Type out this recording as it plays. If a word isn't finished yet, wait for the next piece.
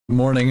Good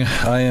morning.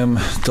 I am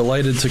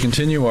delighted to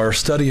continue our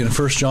study in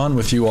 1 John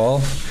with you all.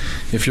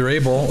 If you're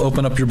able,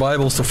 open up your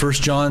Bibles to 1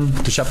 John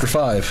to chapter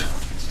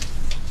 5.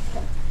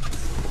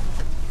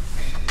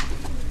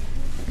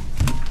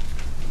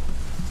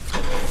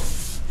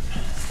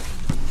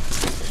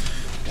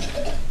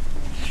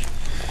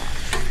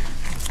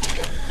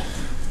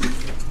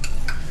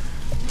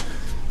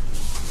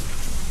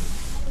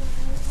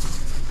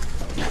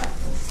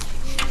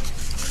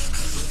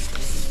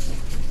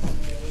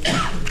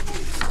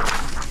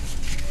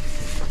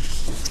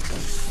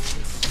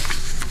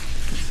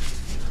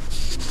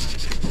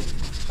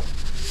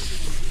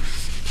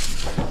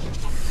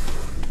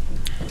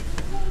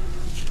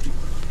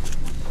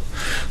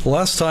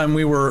 Last time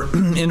we were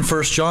in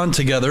 1 John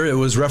together, it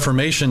was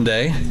Reformation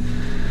Day.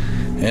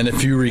 And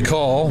if you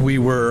recall, we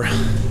were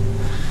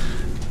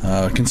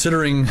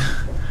considering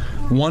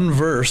one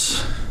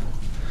verse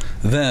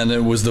then.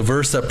 It was the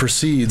verse that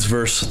precedes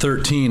verse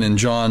 13 in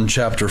John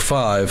chapter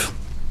 5.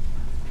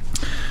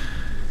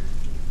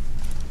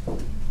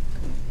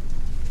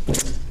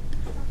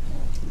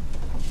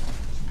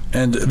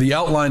 And the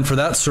outline for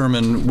that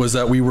sermon was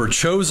that we were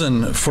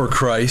chosen for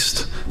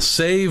Christ,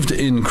 saved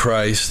in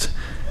Christ,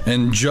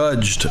 and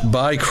judged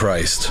by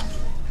Christ.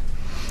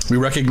 We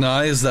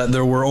recognize that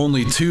there were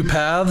only two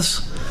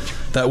paths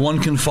that one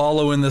can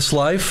follow in this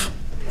life,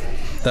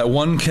 that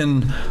one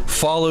can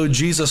follow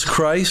Jesus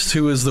Christ,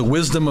 who is the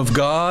wisdom of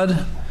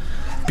God,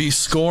 be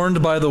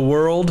scorned by the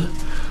world,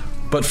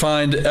 but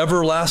find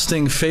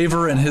everlasting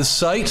favor in His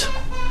sight,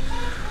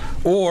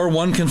 or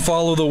one can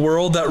follow the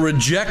world that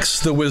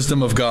rejects the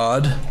wisdom of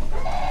God,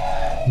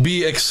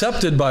 be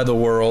accepted by the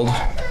world,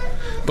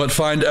 but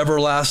find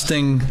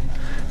everlasting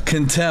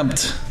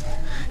contempt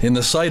in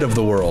the sight of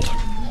the world.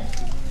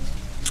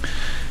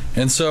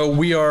 And so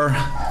we are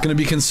going to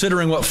be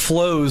considering what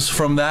flows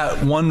from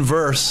that one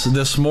verse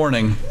this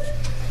morning.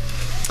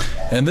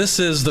 And this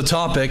is the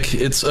topic.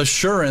 It's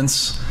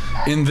assurance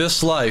in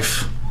this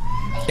life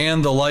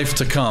and the life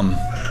to come.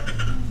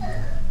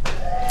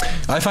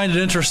 I find it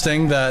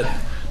interesting that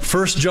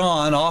 1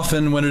 John,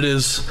 often when it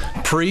is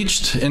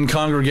preached in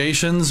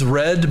congregations,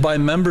 read by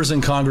members in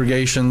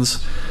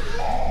congregations,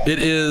 it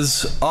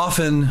is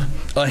often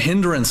a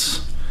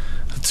hindrance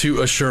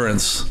to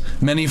assurance.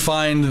 Many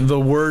find the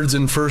words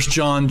in 1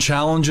 John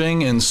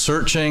challenging and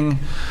searching,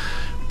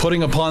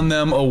 putting upon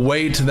them a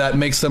weight that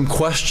makes them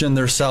question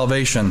their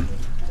salvation.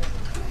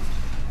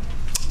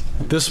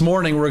 This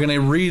morning we're going to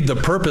read the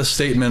purpose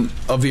statement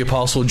of the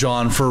Apostle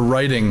John for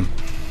writing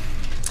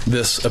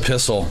this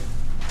epistle.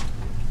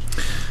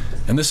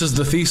 And this is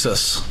the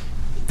thesis,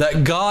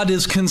 that God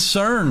is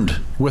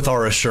concerned with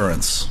our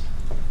assurance,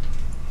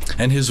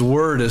 and His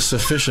word is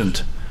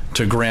sufficient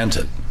to grant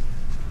it.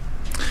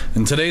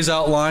 And today's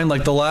outline,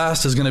 like the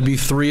last, is going to be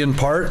three in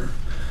part.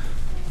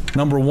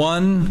 Number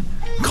one,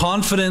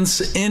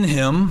 confidence in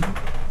Him.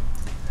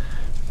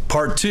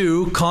 Part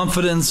two,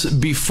 confidence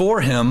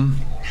before Him.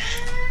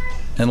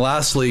 And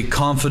lastly,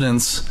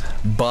 confidence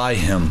by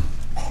Him.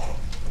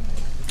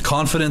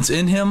 Confidence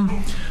in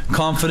Him,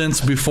 confidence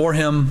before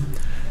Him,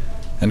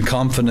 and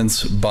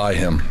confidence by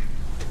Him.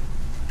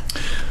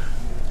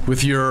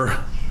 With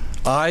your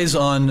eyes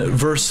on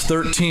verse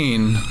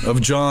 13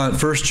 of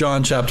 1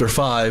 John chapter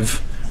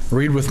 5,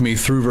 read with me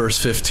through verse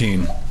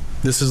 15.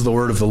 This is the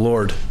word of the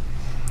Lord.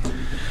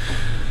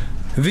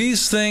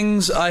 These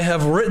things I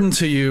have written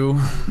to you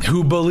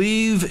who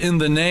believe in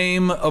the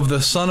name of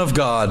the Son of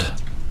God,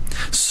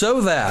 so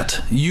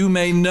that you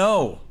may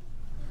know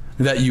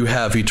that you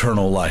have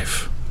eternal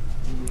life.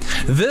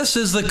 This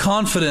is the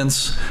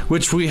confidence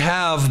which we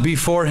have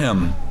before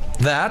Him,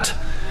 that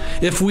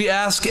if we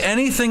ask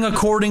anything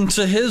according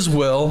to His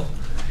will,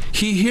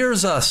 He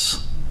hears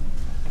us.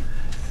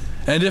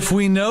 And if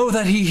we know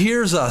that He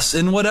hears us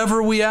in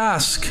whatever we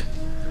ask,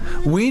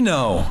 we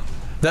know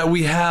that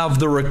we have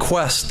the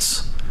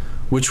requests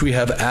which we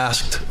have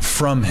asked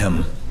from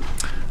Him.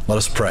 Let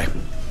us pray.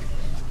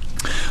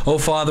 O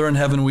Father in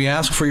heaven, we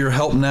ask for your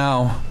help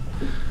now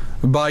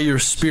by your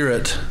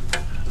Spirit,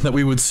 that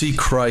we would see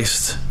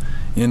Christ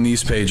in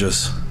these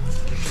pages,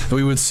 that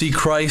we would see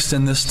Christ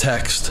in this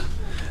text,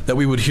 that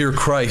we would hear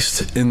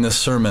Christ in this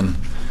sermon,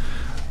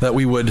 that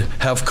we would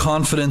have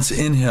confidence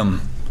in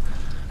Him,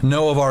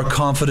 know of our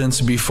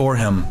confidence before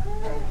Him,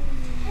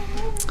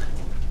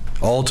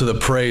 all to the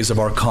praise of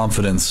our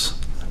confidence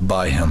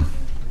by Him.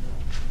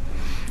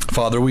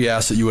 Father, we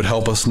ask that you would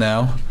help us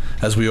now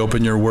as we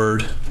open your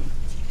word.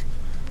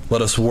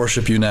 Let us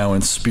worship you now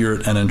in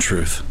spirit and in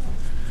truth.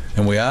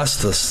 And we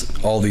ask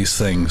all these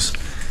things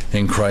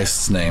in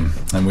Christ's name.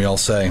 And we all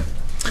say,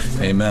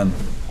 Amen.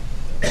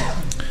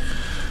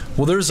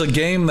 Well, there's a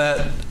game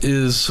that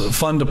is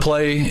fun to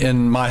play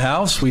in my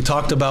house. We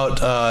talked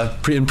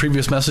about in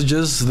previous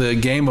messages the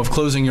game of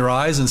closing your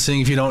eyes and seeing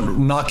if you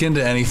don't knock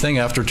into anything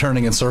after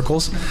turning in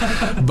circles.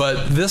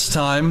 But this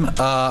time,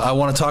 I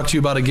want to talk to you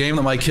about a game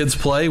that my kids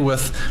play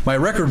with my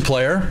record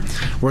player,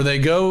 where they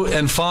go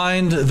and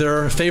find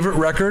their favorite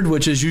record,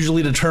 which is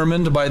usually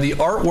determined by the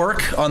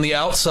artwork on the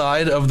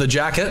outside of the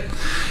jacket.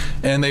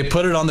 and they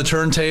put it on the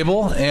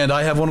turntable, and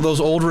I have one of those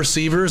old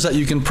receivers that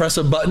you can press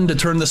a button to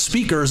turn the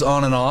speakers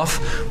on and off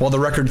while the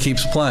record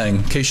keeps playing,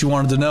 in case you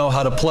wanted to know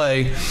how to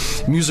play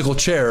musical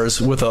chairs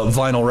with a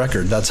vinyl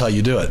record. That's how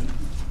you do it.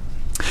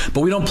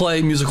 But we don't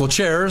play musical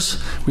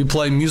chairs, we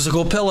play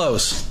musical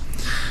pillows.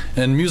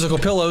 And musical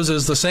pillows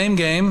is the same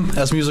game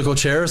as musical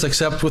chairs,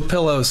 except with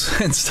pillows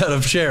instead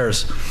of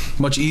chairs.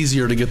 Much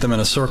easier to get them in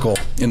a circle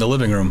in the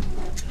living room.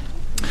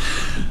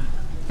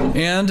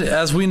 And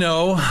as we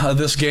know,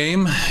 this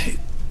game,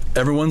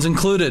 everyone's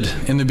included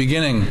in the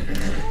beginning.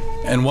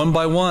 And one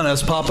by one,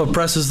 as Papa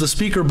presses the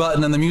speaker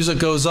button and the music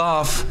goes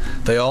off,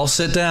 they all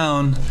sit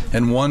down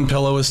and one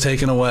pillow is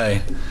taken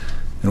away.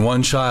 And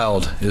one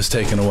child is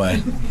taken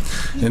away.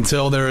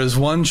 Until there is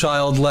one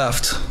child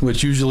left,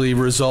 which usually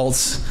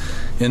results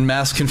in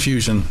mass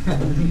confusion.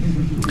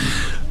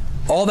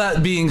 All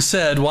that being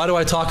said, why do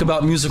I talk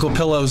about musical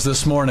pillows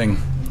this morning?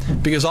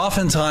 Because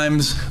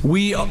oftentimes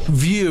we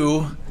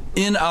view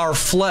in our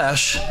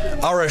flesh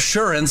our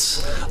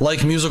assurance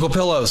like musical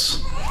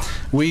pillows.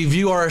 We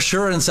view our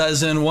assurance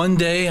as in one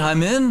day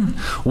I'm in,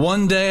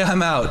 one day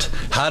I'm out.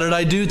 How did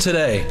I do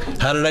today?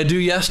 How did I do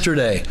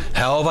yesterday?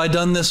 How have I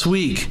done this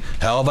week?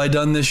 How have I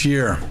done this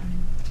year?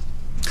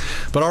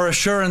 But our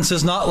assurance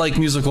is not like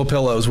musical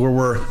pillows, where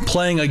we're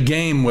playing a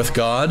game with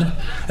God.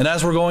 And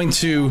as we're going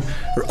to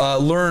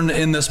learn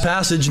in this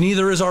passage,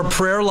 neither is our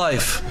prayer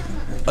life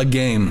a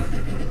game.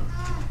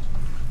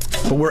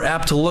 But we're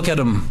apt to look at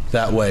them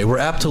that way. We're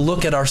apt to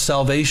look at our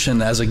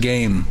salvation as a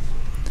game,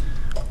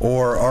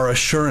 or our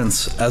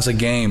assurance as a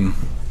game,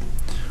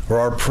 or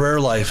our prayer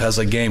life as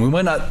a game. We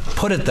might not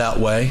put it that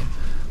way,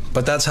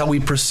 but that's how we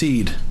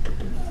proceed.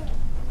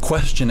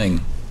 Questioning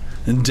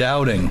and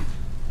doubting.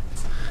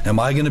 Am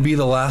I going to be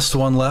the last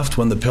one left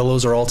when the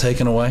pillows are all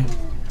taken away?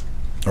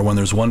 Or when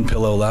there's one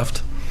pillow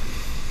left?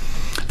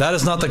 That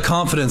is not the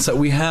confidence that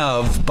we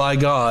have by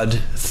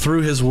God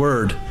through His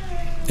Word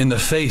in the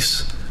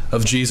face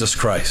of Jesus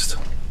Christ.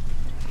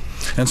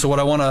 And so what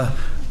I want to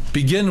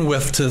begin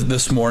with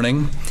this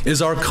morning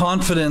is our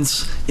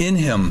confidence in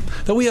Him,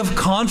 that we have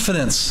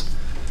confidence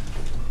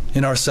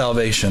in our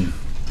salvation.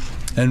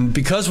 And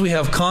because we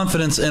have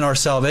confidence in our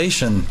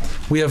salvation,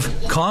 we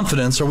have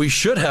confidence, or we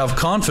should have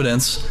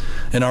confidence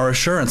in our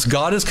assurance.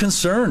 God is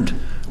concerned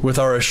with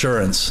our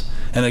assurance.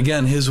 And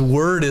again, His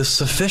Word is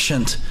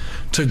sufficient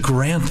to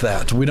grant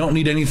that. We don't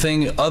need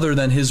anything other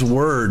than His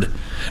Word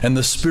and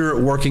the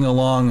Spirit working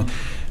along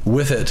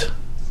with it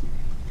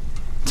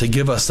to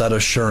give us that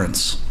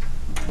assurance.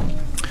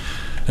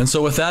 And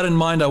so with that in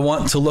mind, I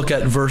want to look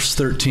at verse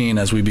 13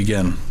 as we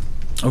begin.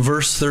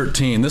 Verse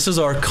 13. This is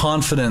our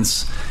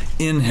confidence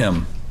in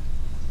Him.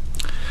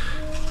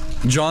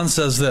 John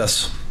says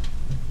this,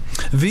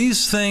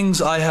 "These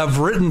things I have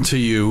written to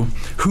you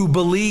who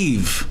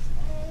believe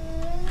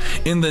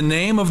in the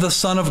name of the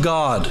Son of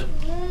God,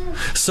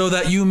 so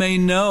that you may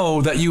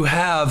know that you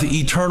have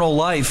eternal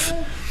life."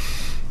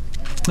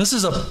 This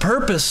is a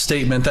purpose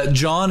statement that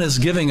John is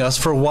giving us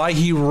for why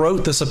he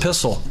wrote this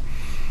epistle.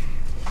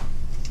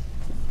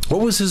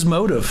 What was his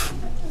motive?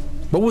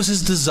 What was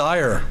his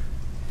desire?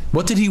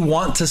 What did he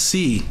want to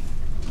see?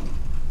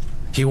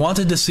 He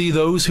wanted to see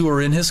those who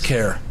were in his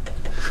care,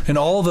 and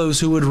all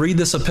those who would read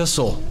this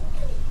epistle,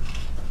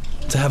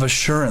 to have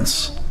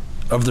assurance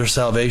of their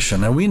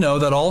salvation. And we know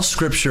that all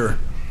Scripture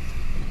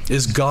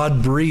is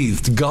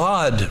God-breathed.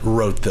 God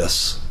wrote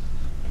this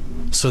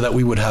so that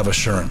we would have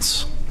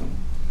assurance.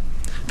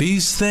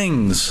 These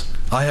things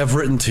I have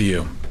written to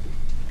you.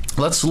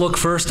 Let's look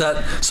first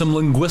at some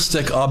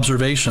linguistic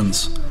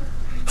observations.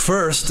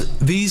 First,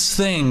 these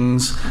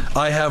things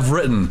I have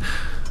written.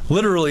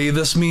 Literally,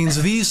 this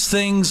means these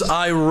things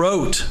I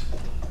wrote.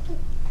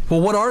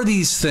 Well, what are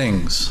these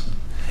things?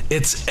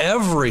 It's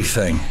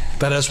everything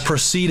that has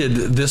preceded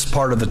this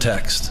part of the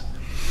text.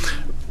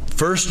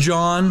 1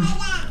 John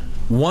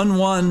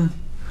 1:1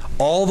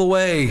 all the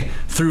way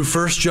through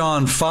 1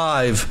 John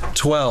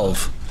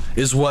 5:12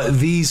 is what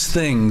these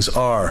things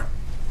are.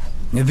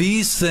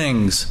 These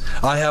things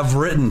I have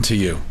written to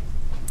you.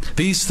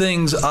 These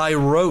things I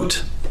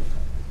wrote.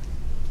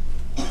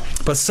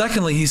 But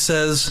secondly, he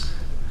says,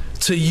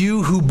 to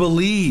you who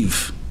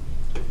believe.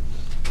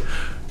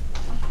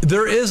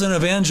 There is an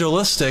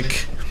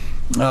evangelistic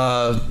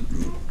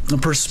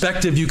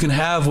perspective you can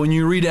have when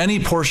you read any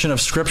portion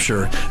of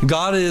Scripture.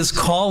 God is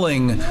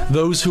calling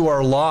those who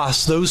are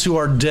lost, those who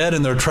are dead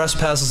in their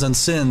trespasses and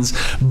sins,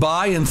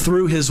 by and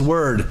through His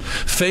Word.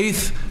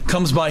 Faith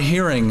comes by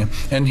hearing,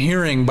 and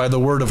hearing by the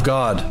Word of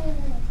God.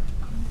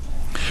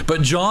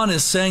 But John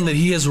is saying that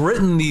he has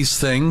written these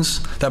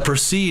things that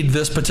precede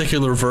this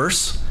particular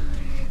verse,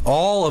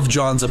 all of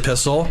John's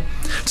epistle,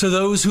 to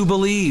those who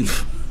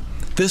believe.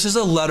 This is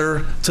a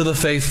letter to the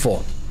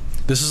faithful.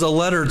 This is a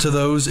letter to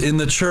those in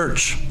the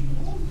church.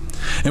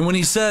 And when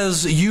he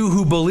says, you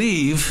who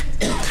believe,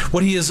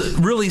 what he is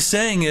really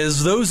saying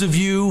is, those of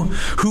you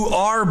who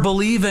are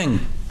believing.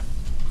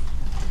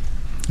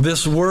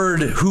 This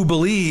word, who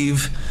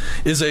believe,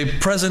 is a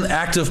present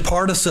active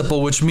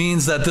participle, which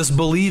means that this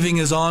believing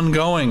is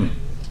ongoing.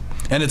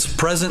 And it's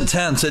present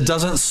tense. It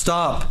doesn't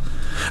stop.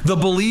 The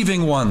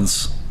believing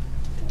ones.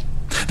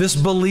 This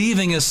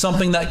believing is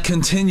something that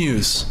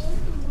continues.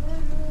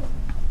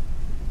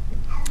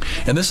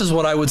 And this is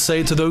what I would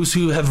say to those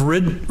who have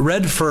read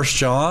 1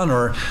 John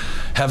or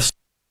have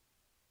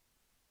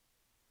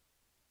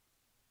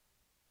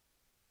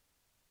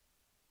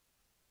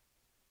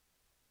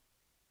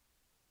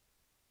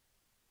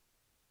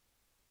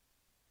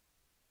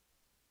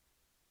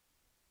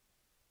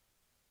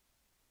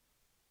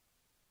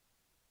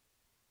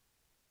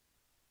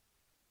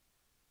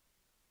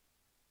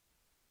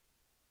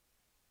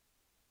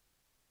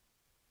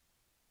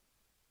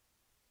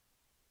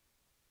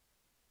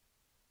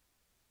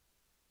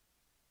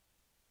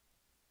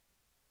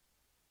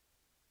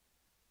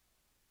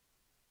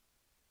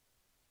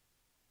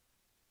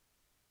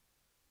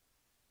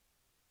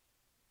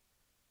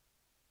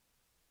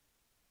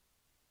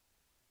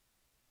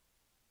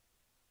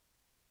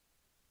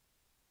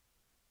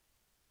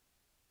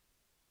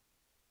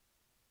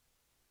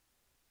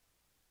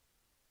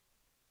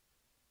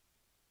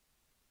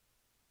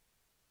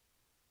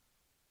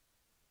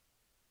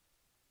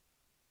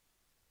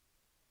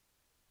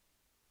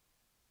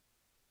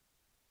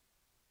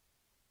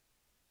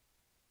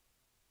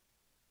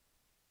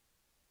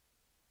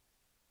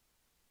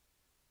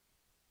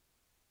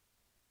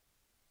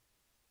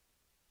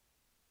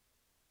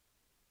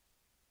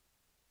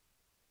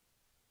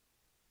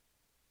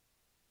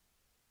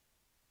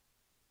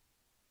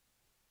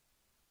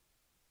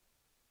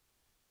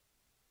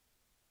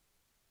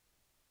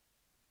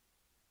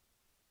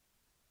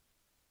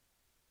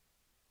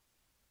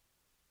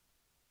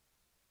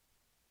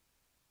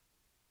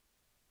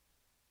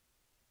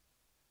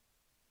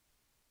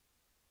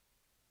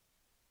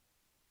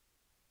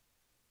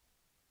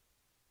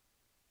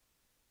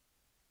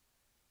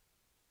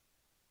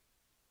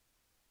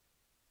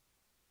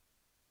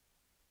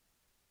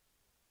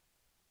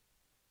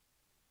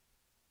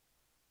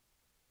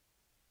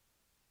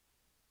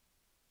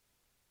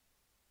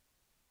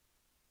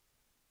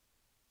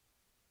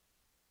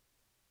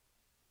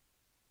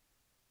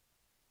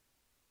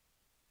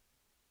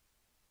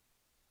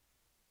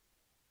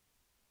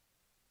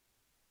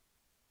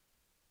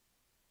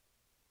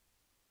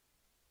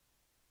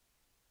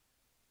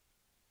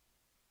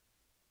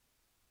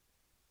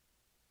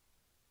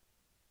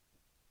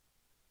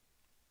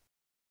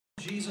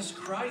Jesus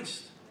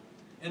Christ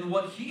and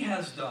what he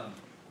has done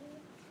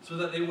so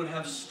that they would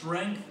have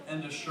strength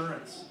and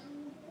assurance.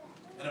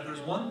 And if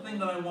there's one thing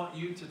that I want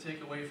you to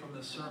take away from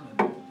this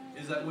sermon,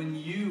 is that when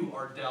you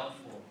are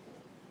doubtful,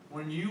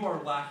 when you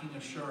are lacking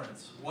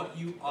assurance, what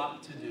you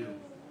ought to do,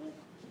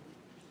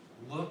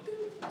 look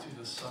to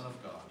the Son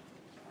of God.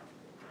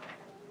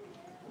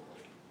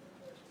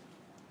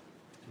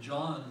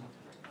 John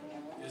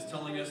is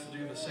telling us to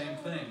do the same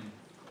thing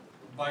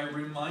by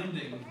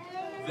reminding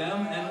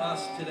them and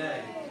us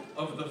today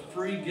of the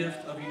free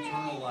gift of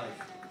eternal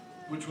life,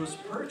 which was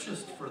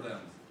purchased for them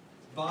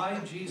by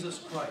Jesus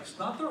Christ.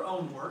 Not their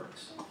own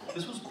works.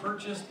 This was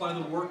purchased by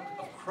the work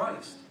of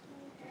Christ.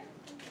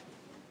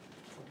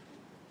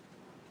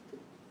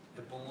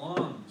 It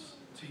belongs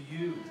to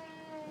you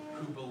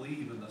who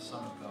believe in the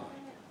Son of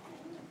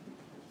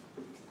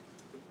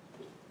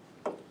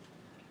God.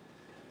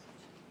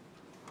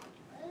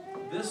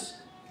 This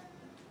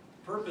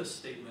purpose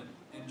statement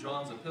in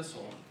John's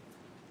epistle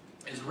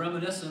is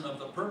reminiscent of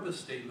the purpose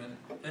statement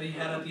that he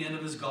had at the end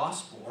of his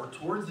gospel, or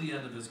towards the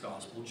end of his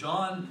gospel.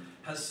 John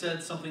has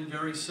said something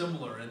very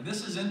similar, and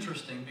this is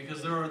interesting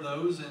because there are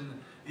those in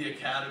the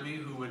academy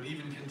who would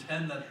even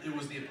contend that it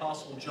was the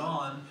Apostle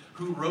John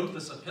who wrote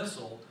this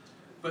epistle.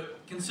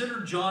 But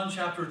consider John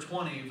chapter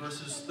 20,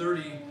 verses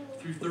 30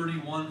 through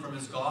 31 from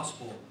his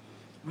gospel.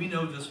 We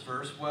know this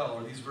verse well,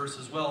 or these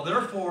verses well.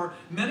 Therefore,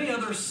 many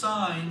other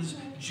signs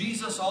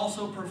Jesus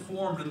also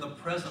performed in the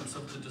presence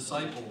of the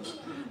disciples,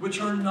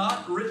 which are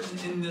not written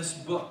in this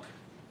book.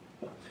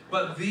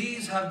 But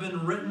these have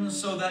been written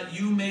so that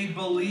you may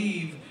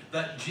believe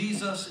that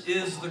Jesus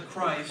is the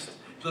Christ,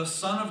 the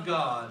Son of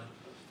God,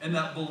 and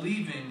that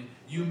believing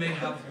you may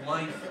have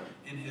life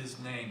in his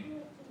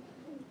name.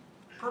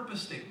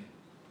 Purpose statement,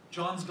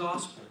 John's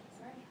gospel.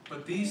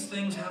 But these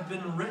things have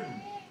been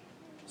written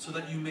so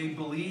that you may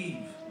believe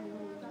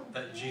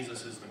that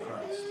Jesus is the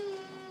Christ.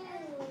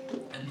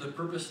 And the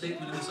purpose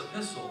statement in this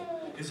epistle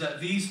is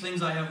that these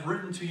things I have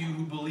written to you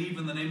who believe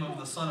in the name of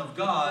the Son of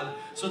God,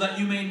 so that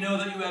you may know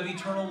that you have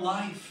eternal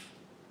life.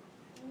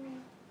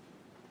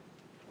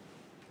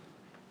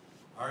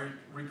 I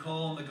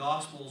recall in the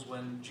Gospels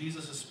when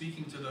Jesus is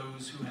speaking to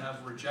those who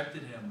have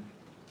rejected him,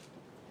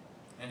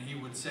 and he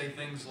would say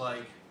things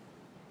like,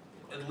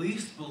 at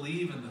least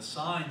believe in the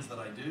signs that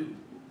I do,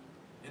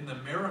 in the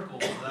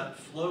miracles that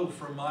flow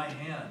from my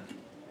hand.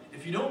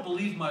 If you don't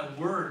believe my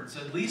words,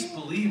 at least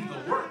believe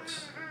the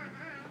works.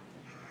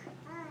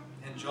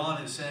 And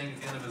John is saying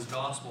at the end of his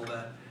gospel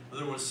that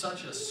there was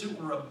such a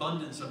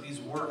superabundance of these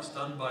works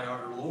done by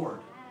our Lord.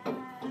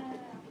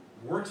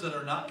 Works that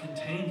are not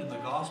contained in the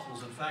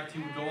Gospels. In fact, he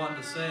would go on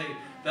to say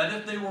that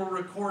if they were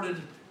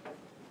recorded,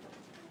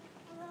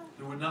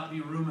 There would not be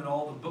room in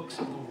all the books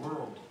of the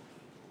world.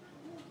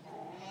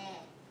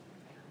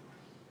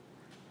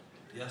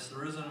 Yes,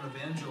 there is an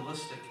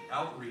evangelistic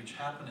outreach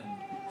happening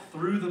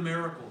through the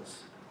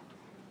miracles,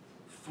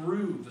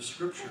 through the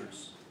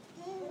scriptures.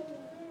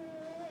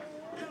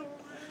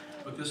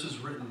 But this is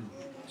written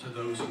to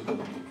those who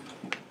believe.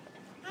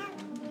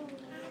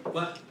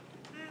 But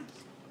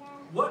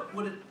what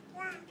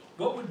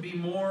would be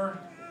more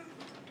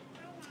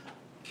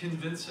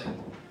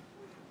convincing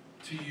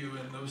to you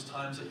in those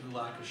times that you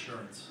lack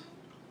assurance?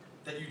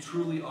 That you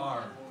truly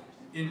are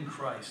in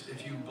Christ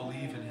if you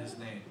believe in His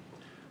name.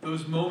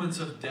 Those moments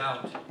of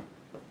doubt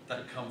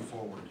that come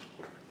forward.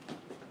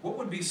 What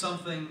would be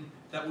something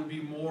that would be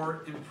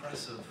more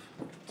impressive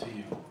to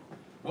you?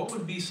 What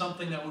would be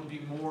something that would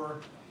be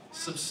more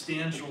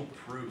substantial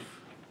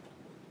proof?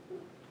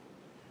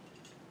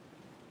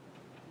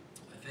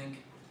 I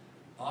think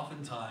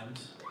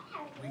oftentimes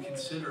we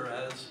consider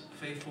as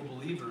faithful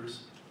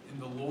believers in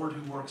the Lord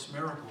who works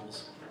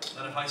miracles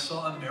that if I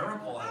saw a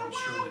miracle I would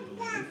surely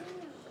believe.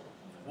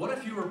 What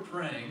if you were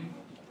praying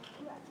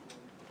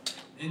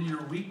in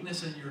your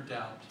weakness and your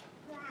doubt,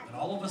 and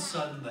all of a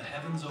sudden the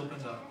heavens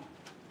opened up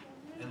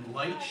and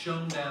light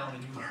shone down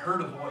and you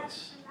heard a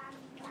voice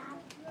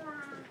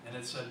and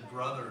it said,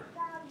 brother,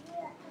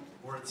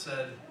 or it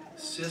said,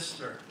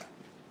 sister,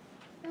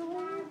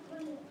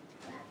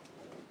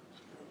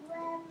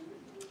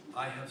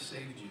 I have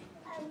saved you.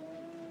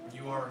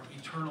 You are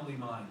eternally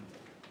mine.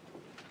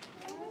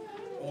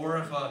 Or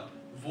if a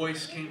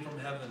voice came from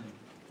heaven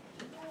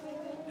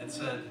and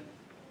said,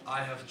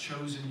 I have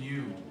chosen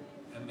you,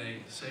 and they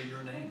say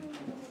your name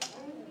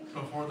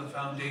before the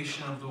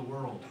foundation of the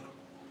world.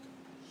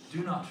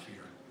 Do not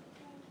fear.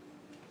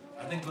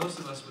 I think most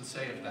of us would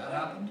say if that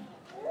happened,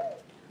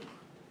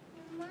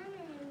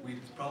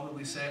 we'd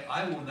probably say,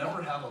 I will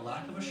never have a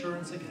lack of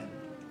assurance again.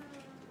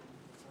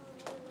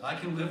 I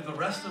can live the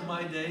rest of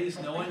my days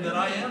knowing that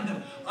I am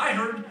Him. I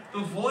heard the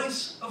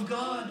voice of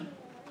God.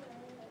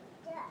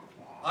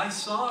 I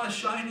saw a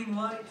shining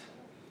light.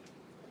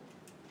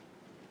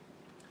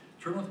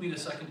 Turn with me to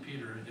 2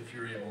 Peter, if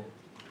you're able.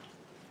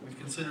 We've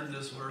considered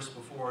this verse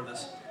before,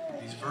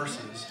 these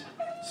verses.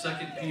 2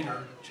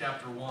 Peter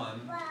chapter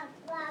 1.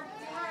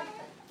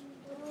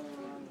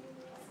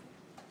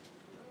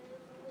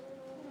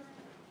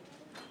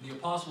 The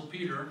Apostle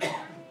Peter,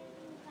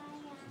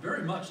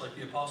 very much like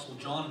the Apostle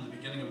John in the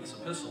beginning of this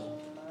epistle,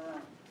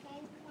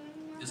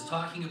 is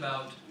talking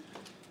about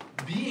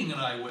being an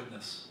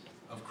eyewitness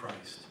of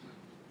Christ,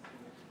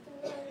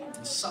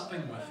 and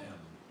supping with Him,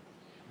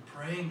 and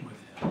praying with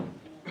Him,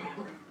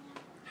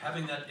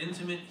 having that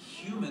intimate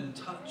human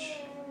touch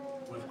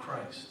with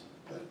Christ.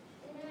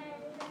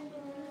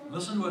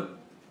 Listen to what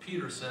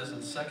Peter says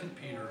in 2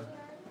 Peter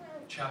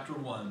chapter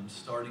 1,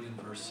 starting in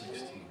verse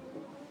 16.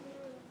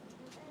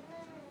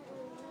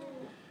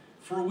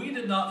 For we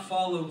did not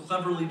follow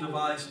cleverly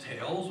devised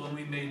tales when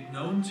we made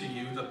known to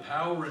you the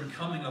power and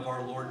coming of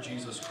our Lord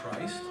Jesus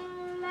Christ,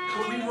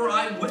 but we were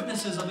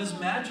eyewitnesses of His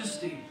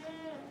majesty.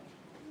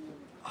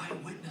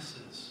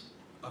 Eyewitnesses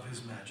of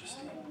His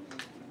majesty.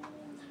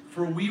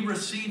 For we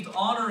received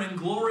honor and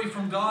glory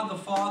from God the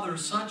Father,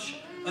 such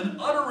an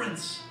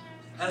utterance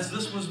as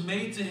this was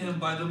made to Him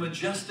by the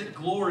majestic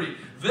glory.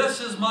 This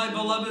is my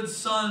beloved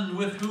Son,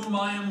 with whom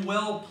I am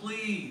well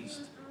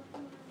pleased.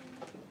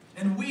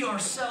 And we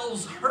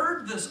ourselves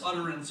heard this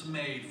utterance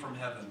made from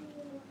heaven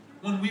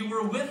when we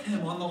were with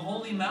Him on the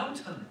holy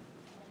mountain.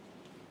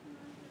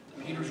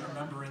 Peter's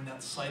remembering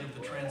that sight of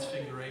the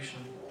transfiguration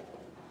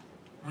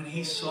when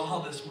he saw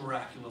this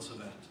miraculous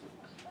event.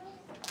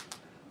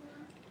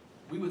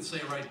 We would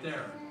say right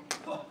there,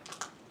 oh,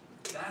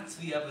 that's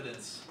the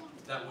evidence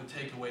that would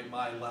take away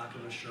my lack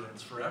of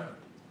assurance forever.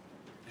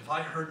 If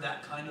I heard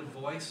that kind of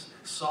voice,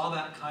 saw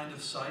that kind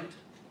of sight.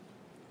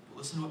 But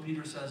listen to what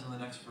Peter says in the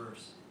next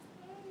verse.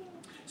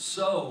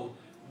 So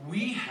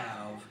we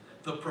have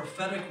the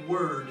prophetic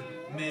word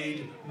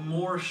made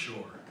more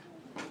sure.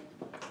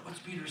 What's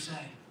Peter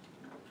saying?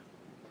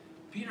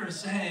 Peter is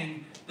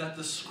saying that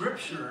the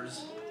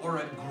scriptures are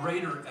a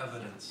greater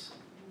evidence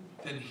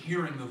than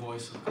hearing the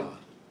voice of God.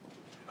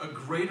 A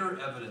greater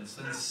evidence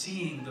than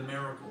seeing the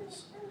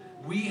miracles.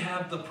 We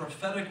have the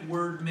prophetic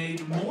word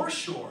made more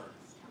sure,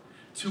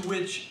 to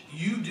which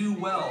you do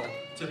well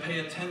to pay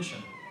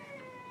attention,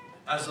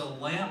 as a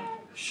lamp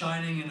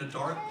shining in a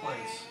dark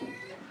place,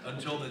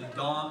 until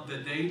the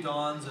day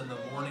dawns and the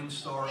morning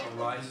star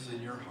arises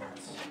in your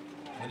hearts.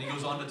 And he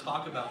goes on to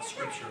talk about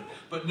Scripture.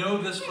 But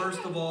know this first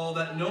of all,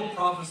 that no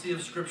prophecy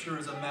of Scripture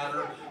is a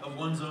matter of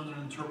one's own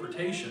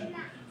interpretation.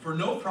 For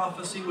no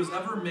prophecy was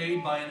ever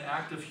made by an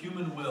act of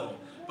human will,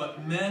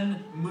 but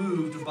men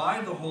moved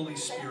by the Holy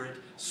Spirit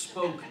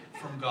spoke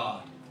from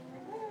God.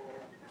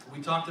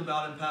 We talked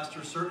about in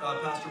Pastor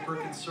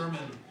Perkins' sermon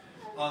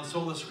on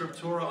Sola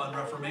Scriptura on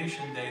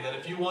Reformation Day that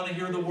if you want to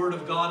hear the Word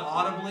of God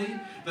audibly,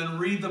 then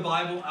read the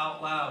Bible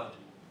out loud.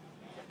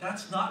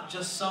 That's not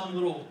just some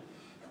little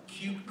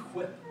cute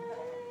quip,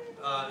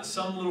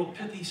 some little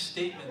pithy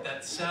statement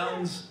that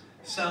sounds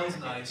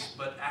nice,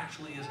 but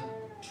actually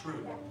isn't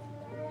true.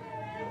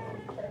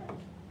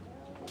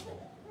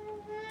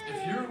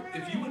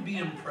 if you would be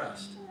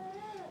impressed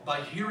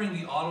by hearing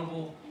the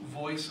audible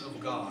voice of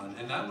God,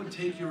 and that would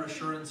take your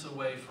assurance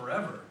away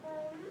forever,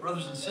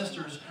 brothers and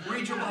sisters,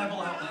 read your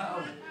Bible out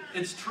loud.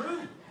 It's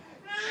true.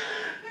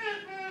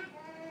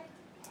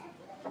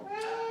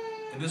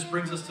 And this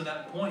brings us to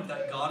that point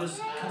that God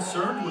is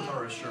concerned with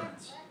our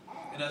assurance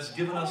and has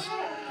given us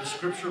the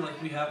scripture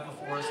like we have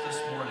before us this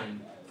morning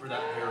for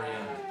that very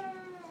end.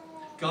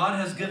 God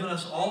has given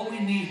us all we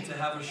need to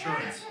have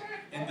assurance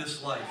in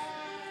this life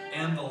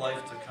and the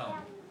life to come.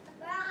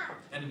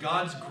 And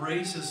God's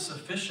grace is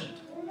sufficient.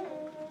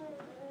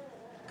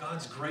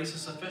 God's grace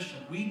is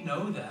sufficient. We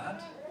know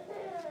that.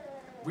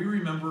 We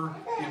remember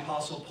the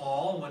Apostle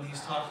Paul when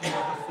he's talking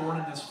about the thorn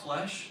in his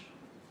flesh,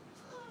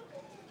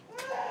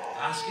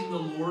 asking the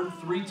Lord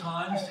 3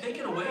 times, take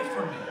it away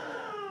from me.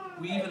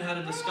 We even had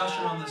a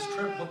discussion on this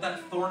trip what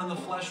that thorn in the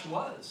flesh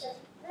was.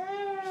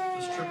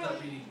 This trip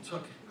that we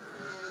took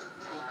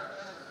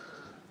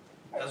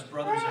as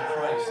brothers in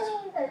Christ,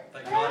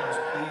 that God was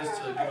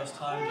pleased to give us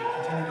time to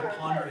continue to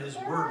ponder His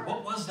Word.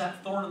 What was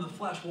that thorn in the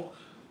flesh? Well,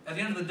 at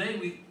the end of the day,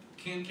 we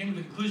came to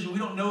the conclusion we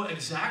don't know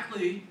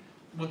exactly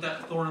what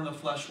that thorn in the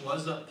flesh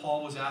was that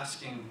Paul was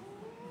asking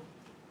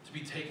to be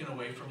taken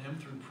away from him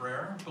through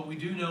prayer, but we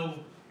do know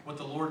what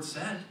the Lord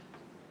said.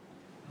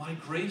 My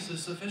grace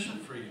is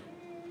sufficient for you.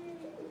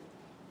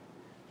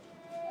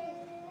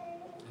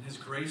 And His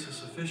grace is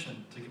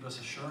sufficient to give us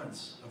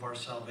assurance of our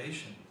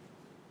salvation.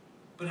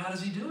 But how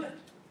does He do it?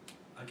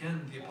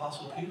 Again, the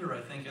Apostle Peter, I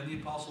think, and the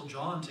Apostle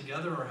John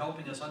together are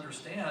helping us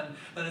understand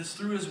that it's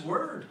through His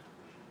Word.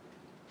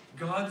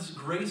 God's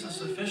grace is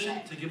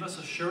sufficient to give us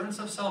assurance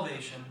of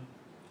salvation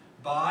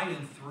by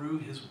and through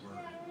His Word.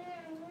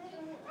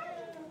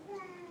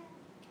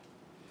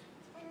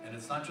 And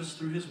it's not just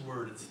through His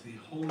Word, it's the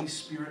Holy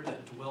Spirit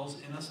that dwells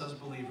in us as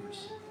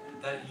believers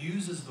that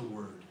uses the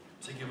Word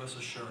to give us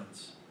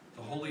assurance.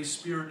 The Holy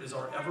Spirit is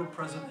our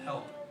ever-present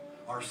help,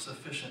 our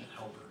sufficient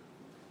helper.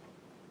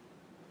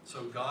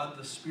 So God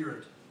the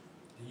Spirit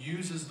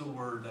uses the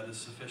Word that is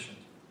sufficient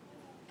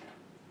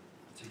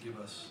to give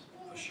us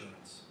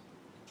assurance.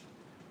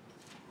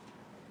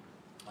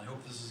 I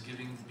hope this is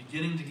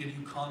beginning to give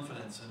you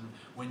confidence, and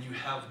when you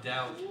have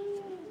doubt,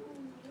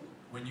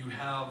 when you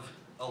have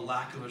a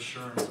lack of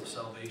assurance of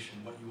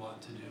salvation, what you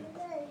ought to do.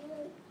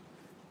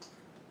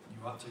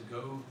 You ought to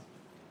go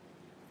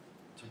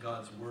to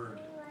God's Word,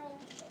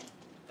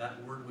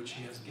 that Word which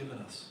He has given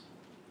us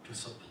to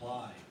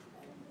supply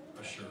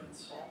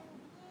assurance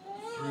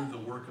through the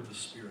work of the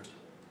Spirit.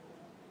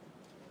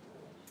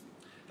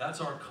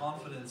 That's our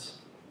confidence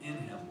in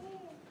Him.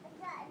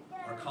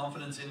 Our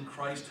confidence in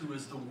Christ, who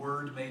is the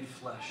Word made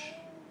flesh,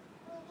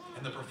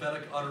 and the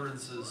prophetic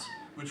utterances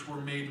which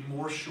were made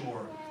more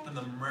sure than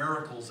the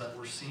miracles that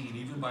were seen,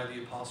 even by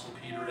the Apostle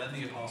Peter and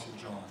the Apostle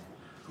John,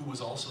 who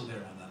was also there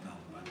on that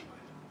mountain, by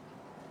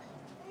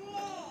the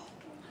way.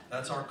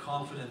 That's our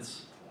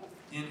confidence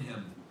in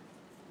Him.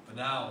 But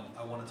now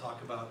I want to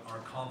talk about our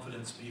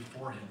confidence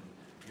before Him,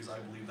 because I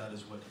believe that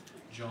is what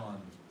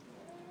John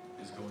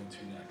is going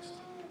to next.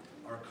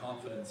 Our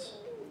confidence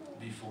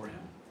before Him.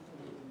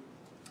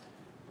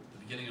 The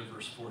beginning of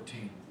verse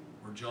 14,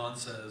 where John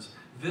says,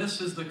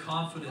 "This is the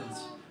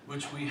confidence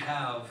which we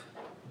have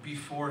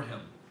before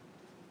Him."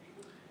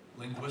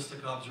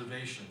 Linguistic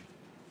observation.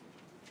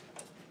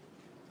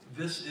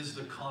 This is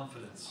the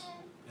confidence.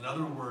 In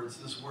other words,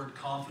 this word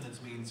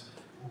confidence means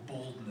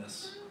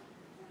boldness.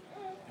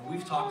 And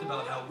we've talked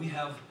about how we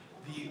have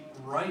the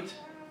right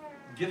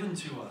given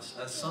to us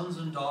as sons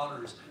and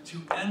daughters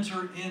to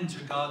enter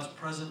into God's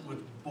presence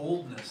with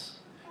boldness,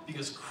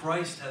 because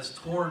Christ has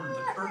torn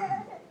the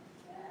curtain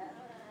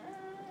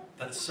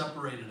that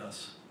separated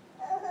us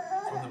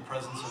from the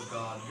presence of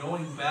God.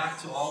 Going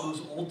back to all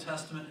those Old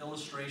Testament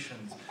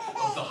illustrations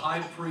of the high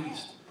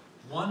priest,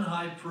 one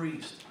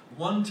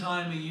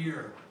time a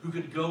year, who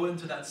could go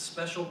into that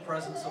special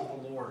presence of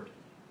the Lord.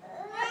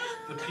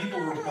 The people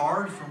were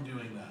barred from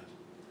doing that.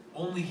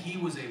 Only He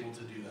was able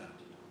to do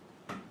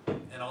that.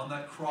 And on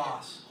that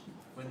cross,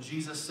 when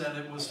Jesus said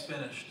it was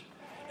finished,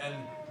 and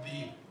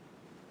the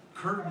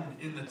curtain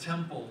in the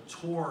temple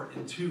tore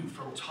in two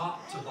from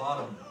top to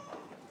bottom,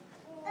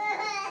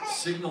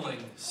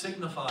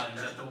 signifying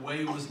that the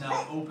way was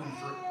now open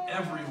for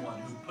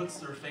everyone who puts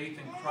their faith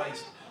in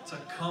Christ to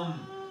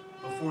come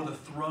before the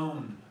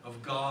throne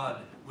of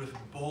God with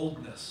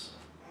boldness.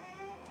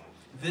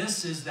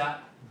 This is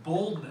that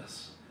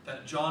boldness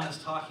that John is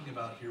talking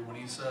about here when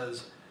he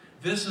says,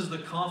 this is the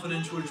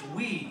confidence which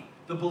we,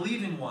 the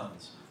believing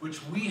ones,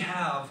 which we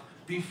have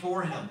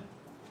before Him.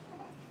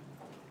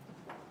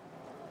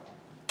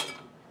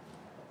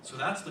 So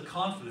that's the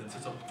confidence.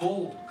 It's a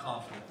bold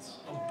confidence,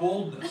 a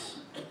boldness.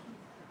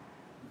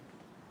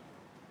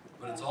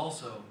 But it's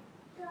also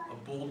a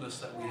boldness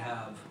that we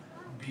have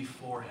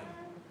before Him.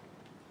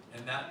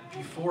 And that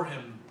before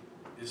Him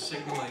is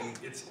signaling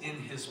it's in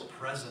His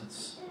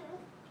presence.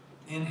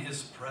 In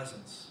His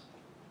presence.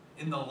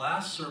 In the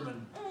last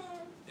sermon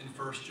in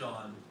 1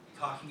 John,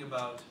 talking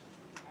about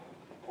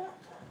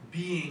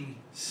being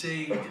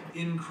saved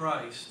in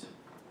Christ,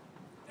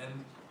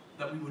 and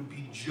that we would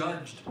be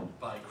judged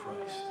by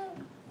Christ,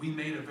 we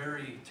made a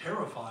very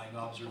terrifying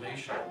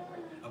observation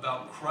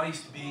about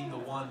Christ being the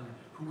one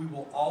who we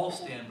will all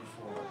stand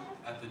before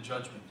at the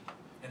judgment,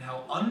 and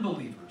how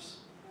unbelievers,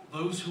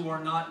 those who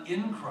are not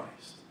in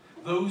Christ,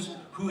 those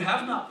who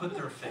have not put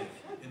their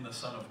faith in the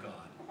Son of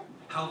God,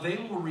 how they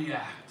will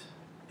react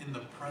in the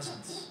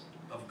presence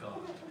of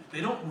God.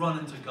 They don't run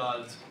into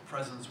God's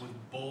presence with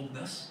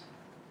boldness,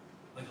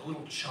 like a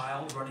little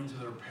child running to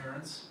their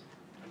parents.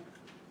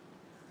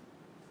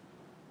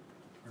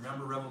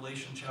 Remember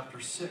Revelation chapter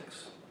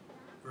 6,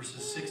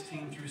 verses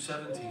 16 through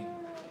 17,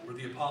 where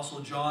the Apostle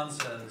John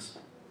says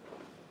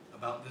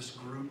about this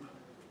group,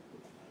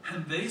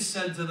 "And they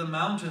said to the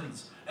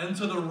mountains and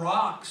to the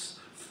rocks,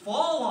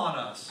 'Fall on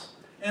us,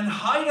 and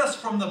hide us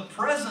from the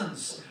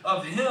presence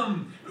of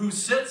him who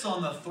sits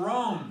on the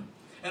throne,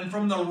 and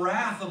from the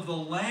wrath of the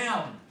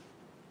Lamb.'"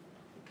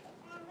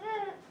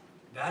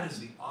 That is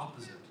the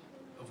opposite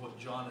of what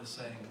John is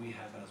saying we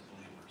have as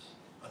believers.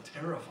 A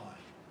terrifying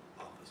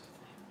opposite.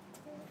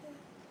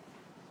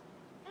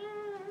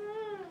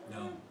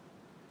 No.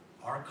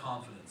 Our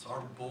confidence, our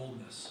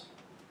boldness,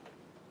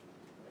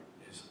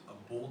 is a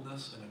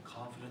boldness and a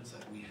confidence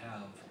that we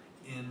have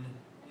in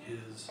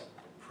his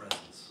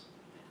presence.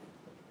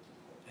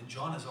 And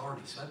John has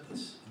already said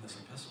this in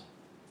this epistle.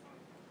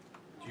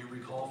 Do you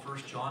recall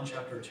 1 John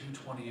chapter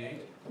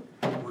 2:28,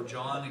 where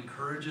John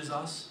encourages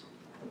us?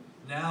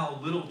 "Now,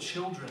 little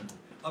children,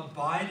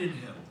 abide in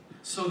him,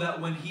 so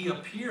that when he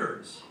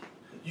appears,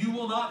 you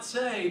will not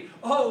say,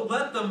 'Oh,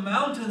 let the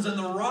mountains and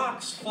the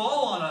rocks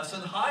fall on us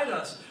and hide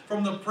us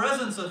from the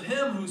presence of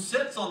him who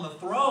sits on the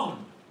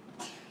throne.'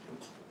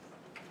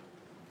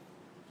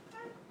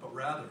 But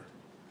rather,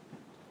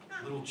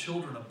 little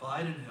children,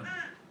 abide in him,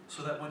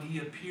 so that when he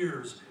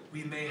appears,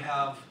 we may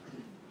have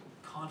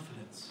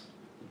confidence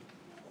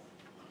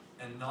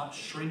and not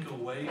shrink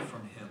away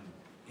from him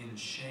in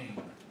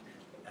shame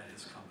at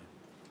his coming."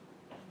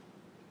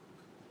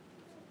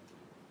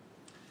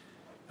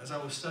 As I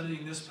was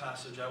studying this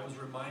passage, I was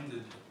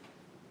reminded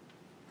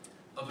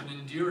of an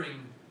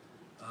endearing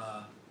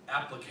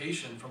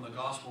application from the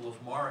Gospel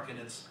of Mark, and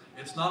it's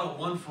not a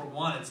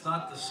one-for-one. It's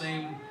not the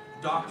same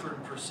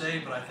doctrine per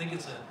se, but I think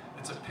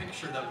it's a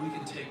picture that we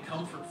can take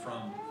comfort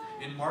from.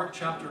 In Mark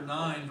chapter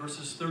 9,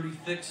 verses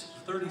 36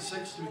 through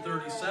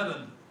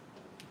 37,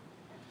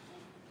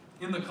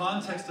 in the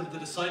context of the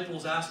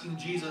disciples asking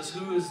Jesus,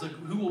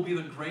 who will be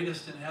the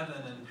greatest in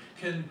heaven, and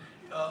can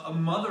a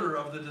mother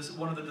of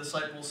one of the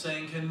disciples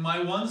saying, "Can my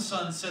one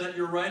son sit at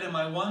your right and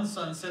my one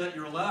son sit at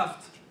your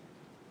left?"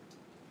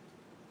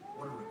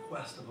 What a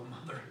request of a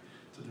mother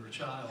to their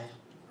child,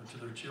 or to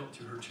her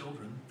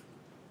children.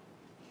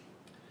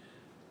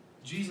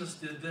 Jesus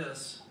did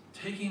this,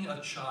 taking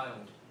a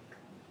child,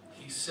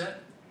 he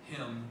set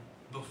him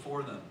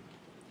before them,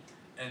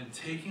 and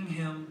taking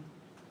him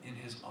in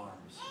his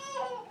arms.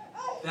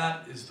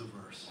 That is the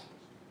verse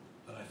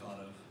that I thought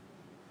of.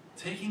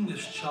 Taking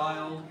this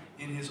child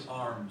in his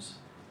arms,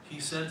 he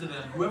said to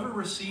them, "Whoever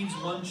receives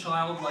one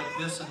child like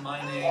this in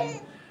my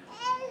name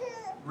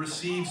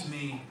receives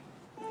me,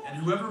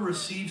 and whoever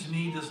receives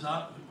me does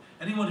not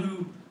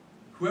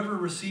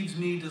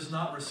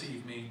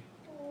receive me,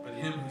 but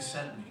him who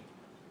sent me."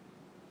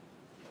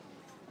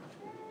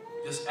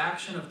 This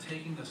action of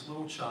taking this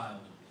little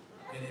child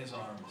in his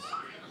arms,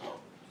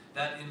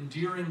 that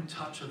endearing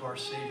touch of our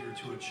Savior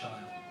to a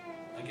child.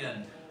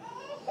 Again,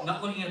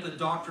 not looking at the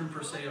doctrine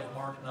per se of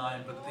Mark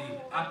 9, but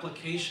the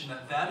application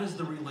that is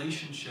the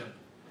relationship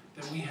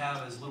that we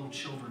have as little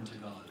children to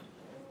God.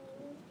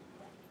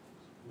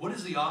 What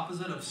is the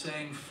opposite of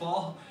saying,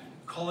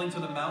 calling to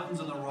the mountains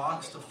and the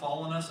rocks to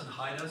fall on us and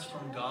hide us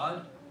from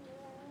God?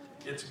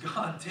 It's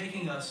God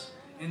taking us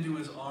into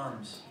his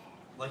arms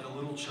like a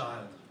little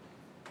child.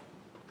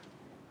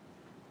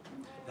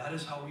 That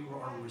is how we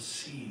are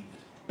received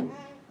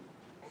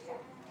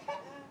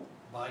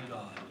by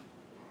God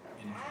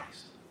in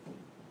Christ.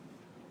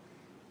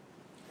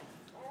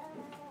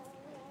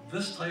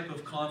 This type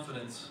of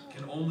confidence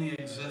can only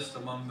exist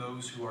among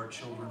those who are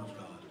children of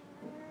God.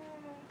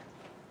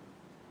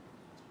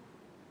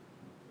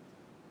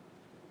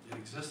 It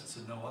exists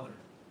in no other.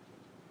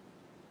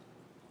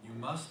 You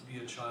must be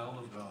a child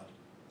of God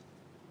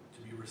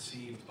to be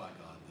received by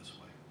God this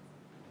way.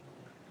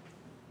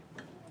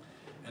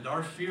 And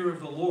our fear of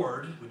the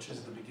Lord, which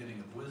is the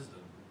beginning of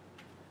wisdom,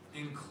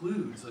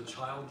 includes a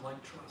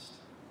childlike trust.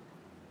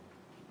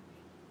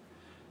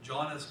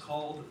 John has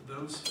called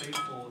those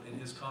faithful in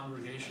his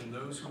congregation,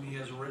 those whom he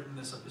has written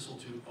this epistle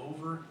to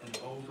over and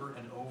over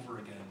and over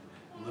again,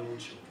 little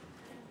children.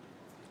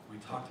 We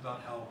talked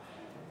about how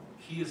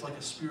he is like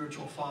a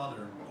spiritual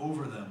father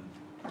over them,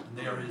 and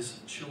they are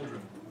his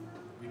children.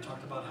 We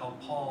talked about how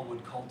Paul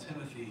would call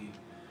Timothy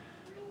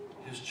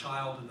his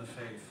child in the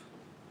faith.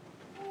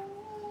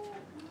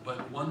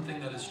 But one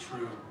thing that is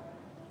true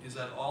is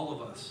that all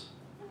of us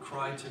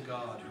cry to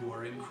God who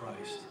are in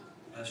Christ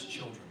as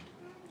children,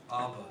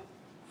 Abba,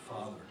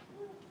 Father.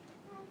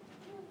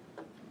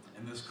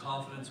 And this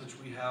confidence which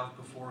we have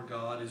before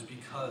God is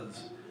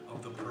because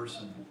of the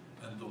person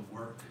and the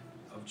work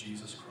of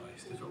Jesus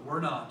Christ. If it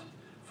were not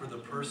for the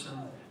person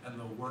and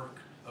the work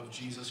of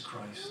Jesus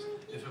Christ,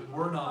 if it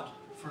were not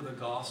for the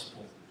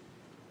gospel,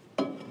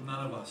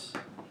 none of us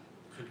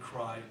could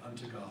cry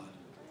unto God,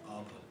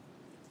 Abba,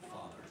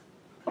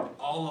 Father.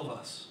 All of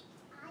us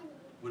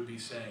would be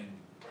saying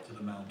to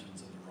the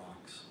mountains and the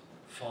rocks,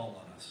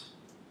 fall on us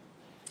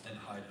and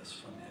hide us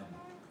from him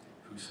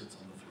who sits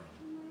on the throne.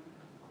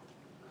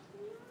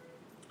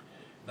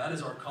 That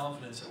is our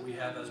confidence that we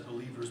have as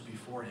believers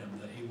before him,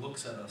 that he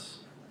looks at us,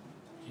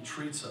 he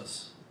treats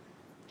us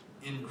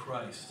in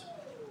Christ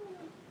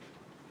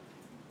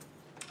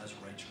as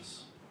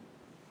righteous,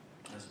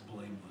 as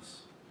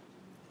blameless.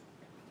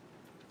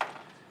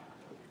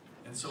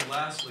 And so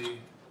lastly,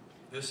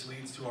 this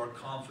leads to our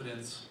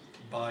confidence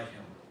by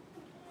him.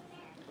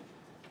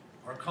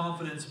 Our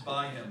confidence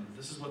by him.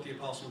 This is what the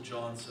Apostle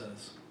John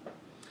says.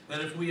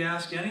 That if we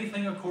ask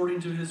anything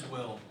according to his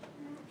will,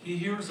 he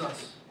hears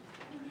us.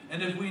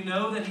 And if we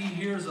know that he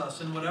hears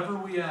us in whatever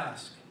we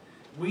ask,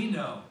 we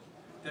know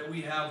that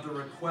we have the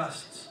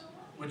requests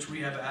which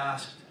we have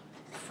asked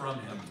from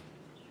him.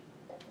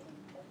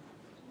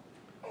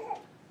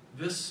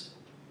 This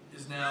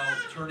is now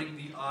turning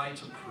the eye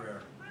to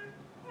prayer.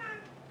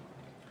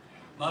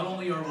 Not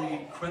only are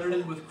we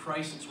credited with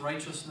Christ's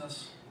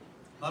righteousness,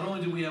 not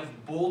only do we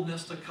have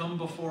boldness to come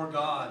before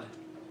God,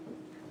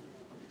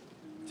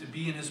 to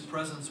be in his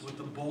presence with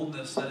the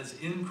boldness that is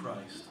in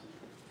Christ,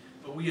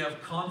 but we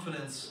have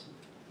confidence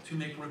to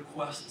make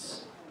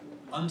requests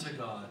unto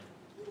God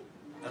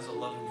as a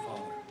loving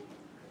Father.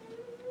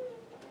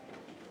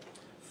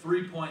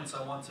 3 points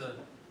I want to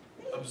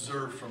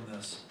observe from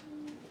this.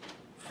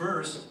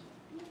 First,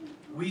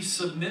 we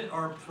submit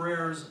our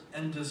prayers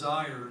and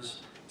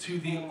desires to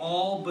the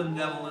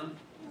all-benevolent,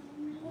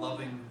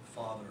 loving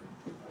Father.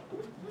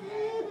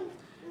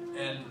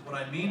 And what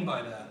I mean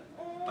by that,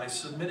 by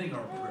submitting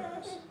our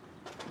prayers,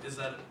 is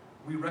that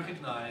we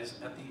recognize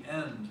at the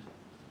end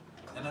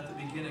and at the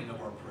beginning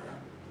of our prayer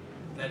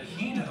that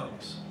he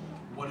knows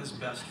what is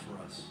best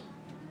for us.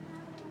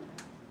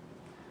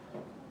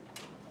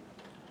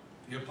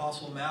 The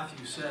Apostle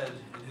Matthew said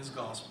in his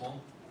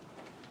Gospel,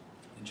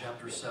 in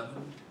chapter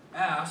 7,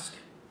 ask,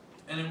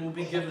 and it will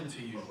be given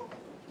to you.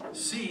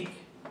 Seek,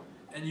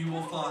 and you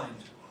will find.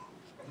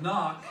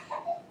 Knock,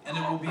 and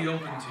it will be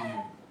open to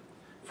you.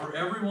 For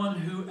everyone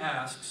who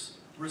asks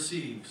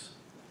receives,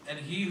 and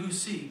he who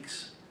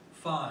seeks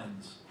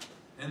finds,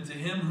 and to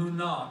him who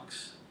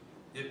knocks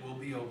it will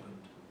be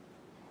opened.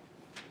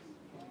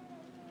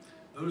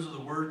 Those are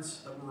the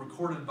words that were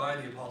recorded by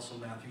the Apostle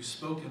Matthew,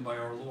 spoken by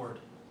our Lord.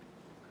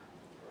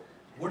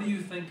 What do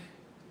you think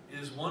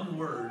is one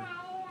word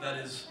that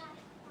is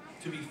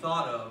to be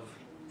thought of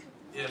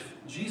if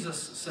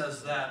Jesus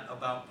says that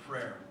about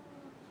prayer?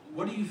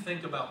 What do you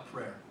think about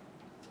prayer?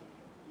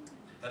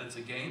 That it's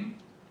a game?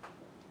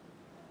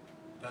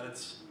 That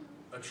it's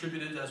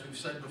attributed, as we've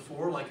said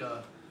before, like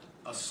a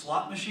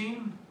slot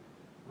machine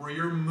where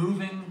you're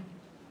moving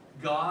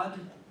God?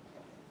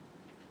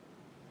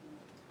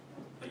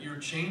 That you're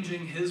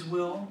changing his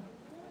will?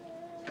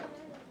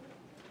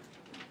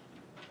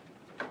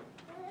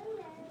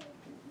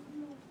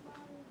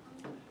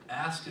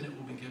 Ask and it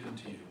will be given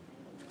to you.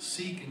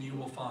 Seek and you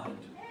will find.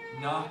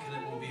 Knock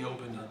and it will be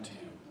opened unto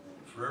you.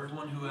 For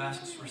everyone who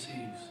asks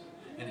receives,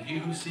 and he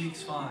who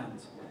seeks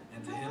finds,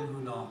 and to him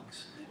who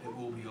knocks it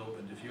will be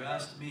opened. If you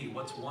asked me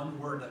what's one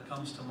word that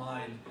comes to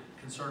mind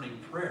concerning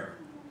prayer,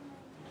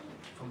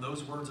 from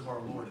those words of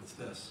our Lord, it's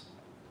this: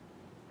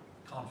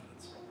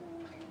 confidence.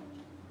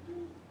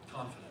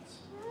 Confidence.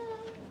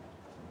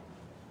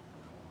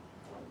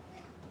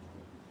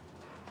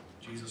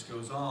 Jesus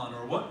goes on,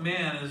 or what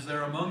man is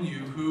there among you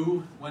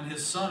who, when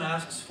his son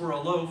asks for a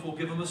loaf, will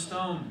give him a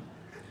stone?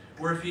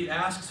 Or if he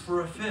asks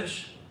for a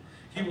fish,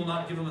 he will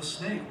not give him a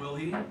snake, will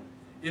he?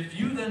 If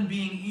you then,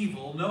 being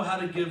evil, know how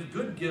to give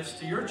good gifts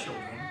to your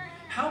children,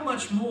 how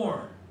much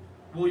more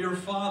will your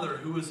Father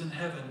who is in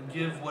heaven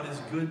give what is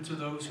good to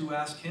those who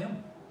ask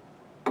him?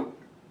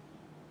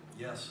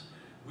 Yes,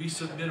 we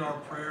submit our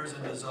prayers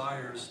and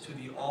desires to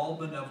the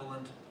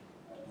all-benevolent,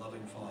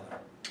 loving Father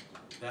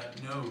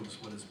that knows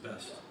what is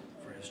best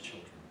for his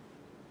children.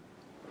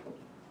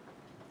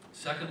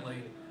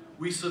 Secondly,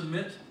 we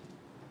submit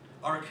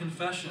our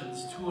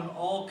confessions to an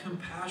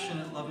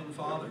all-compassionate, loving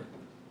Father.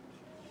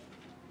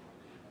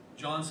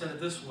 John said it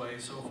this way,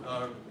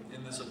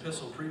 in this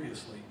epistle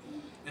previously: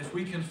 if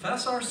we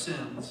confess our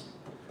sins,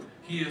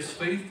 he is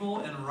faithful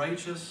and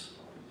righteous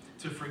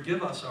to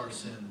forgive us our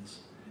sins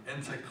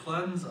and to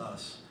cleanse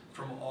us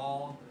from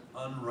all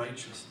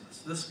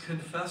unrighteousness. This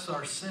confess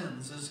our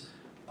sins is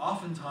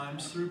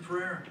oftentimes through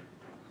prayer.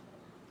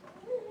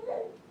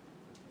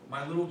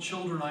 My little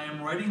children, I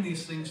am writing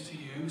these things to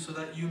you so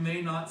that you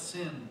may not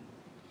sin.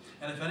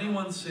 And if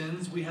anyone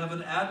sins, we have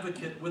an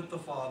advocate with the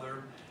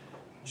Father,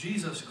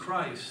 Jesus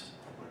Christ,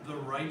 the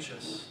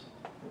righteous.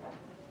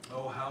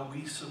 Oh, how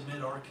we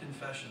submit our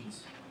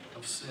confessions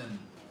of sin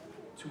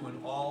to an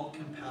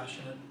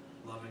all-compassionate,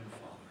 loving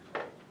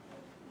Father.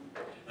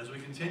 As we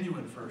continue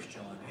in 1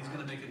 John, he's going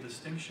to make a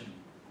distinction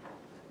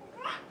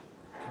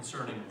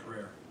concerning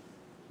prayer.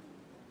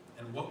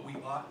 and what we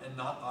ought and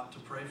not ought to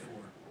pray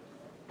for.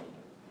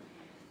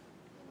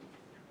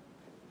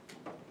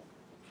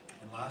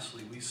 And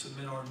lastly, we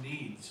submit our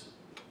needs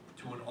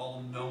to an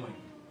all-knowing,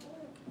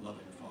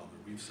 loving Father.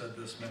 We've said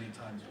this many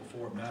times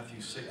before.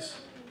 Matthew 6,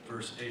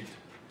 verse 8.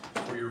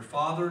 For your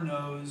Father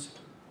knows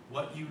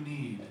what you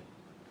need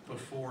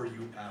before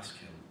you ask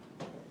Him.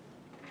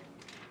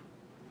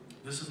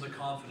 This is the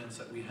confidence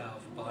that we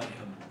have by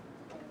Him.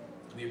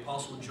 And the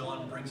Apostle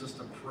John brings us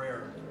to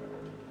prayer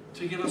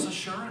to give us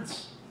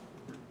assurance.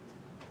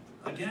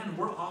 Again,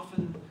 we're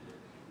often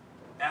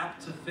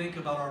apt to think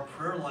about our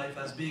prayer life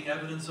as being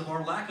evidence of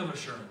our lack of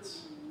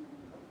assurance.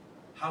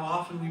 How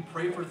often we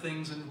pray for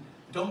things and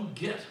don't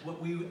get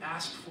what we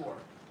asked for.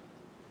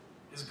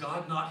 Is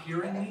God not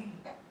hearing me?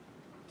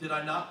 Did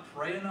I not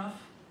pray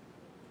enough?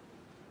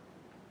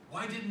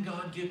 Why didn't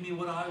God give me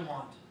what I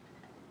want?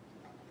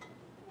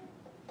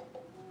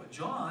 But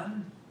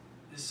John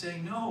is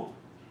saying, no,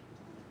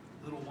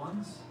 little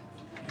ones,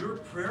 your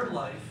prayer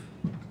life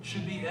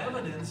should be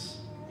evidence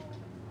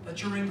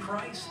that you're in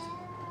Christ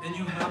and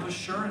you have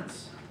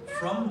assurance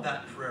from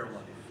that prayer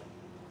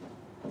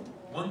life.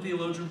 One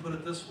theologian put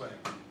it this way: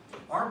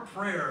 our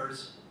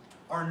prayers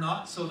are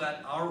not so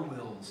that our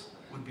wills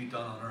would be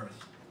done on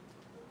earth,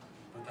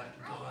 but that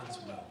God's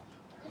will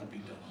would be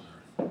done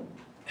on earth.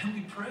 And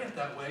we pray it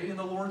that way in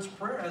the Lord's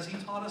Prayer as He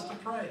taught us to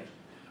pray.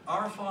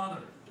 Our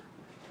Father,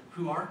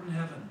 who art in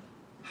heaven,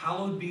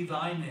 hallowed be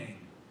thy name.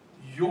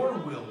 Your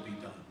will be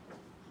done.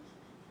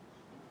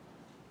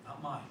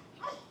 Not mine.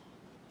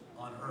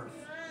 On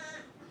earth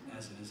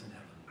as it is in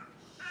heaven.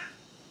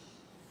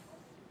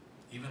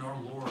 Even our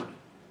Lord,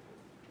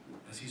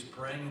 as He's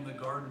praying in the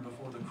garden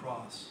before the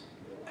cross,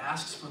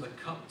 asks for the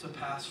cup to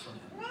pass from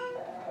Him.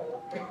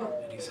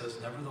 And He says,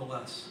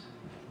 nevertheless,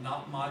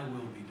 not my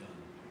will be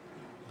done,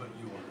 but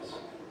yours.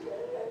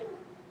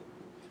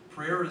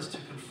 Prayer is to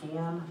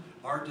conform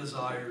our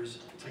desires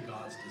to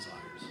God's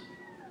desires,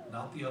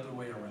 not the other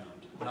way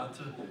around. Not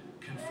to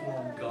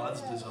conform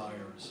God's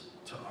desires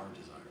to our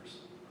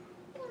desires.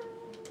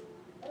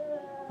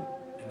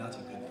 And that's a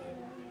good thing.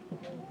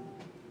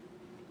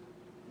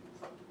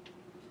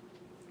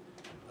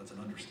 That's an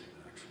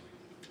understatement, actually.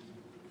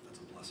 That's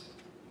a blessing.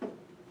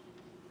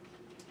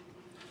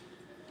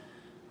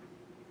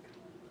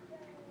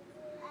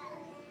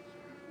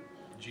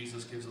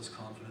 Jesus gives us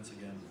confidence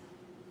again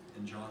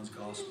in John's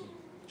Gospel,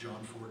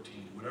 John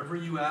 14. Whatever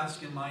you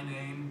ask in my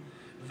name,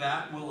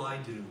 that will I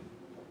do,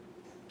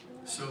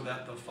 so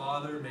that the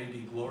Father may be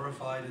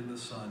glorified in the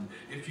Son.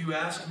 If you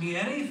ask me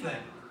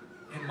anything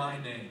in my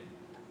name,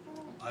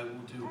 I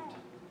will do it.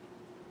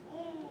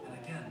 And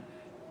again,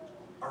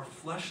 our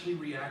fleshly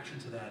reaction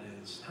to that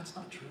is, that's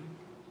not true.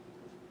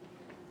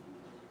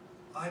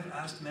 I've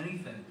asked many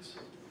things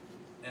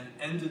and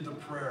ended the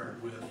prayer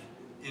with,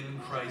 in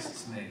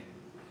Christ's name.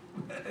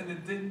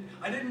 And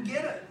I didn't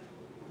get it.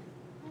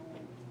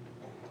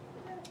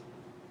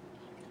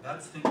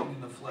 That's thinking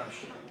in the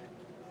flesh.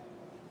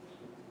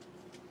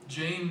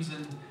 James,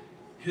 in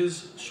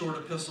his short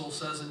epistle,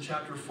 says in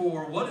chapter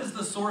 4, what is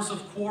the source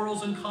of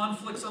quarrels and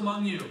conflicts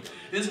among you?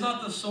 Is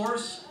not the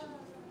source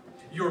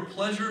your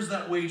pleasures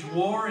that wage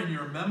war in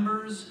your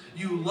members?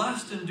 You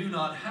lust and do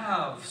not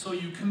have, so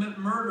you commit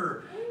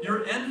murder.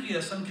 You're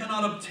envious and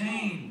cannot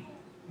obtain.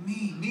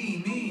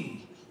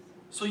 Me.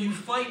 So you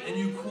fight and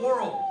you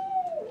quarrel.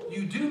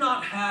 You do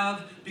not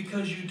have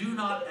because you do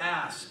not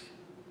ask.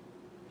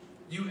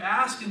 You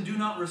ask and do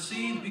not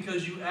receive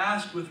because you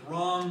ask with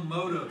wrong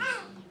motives,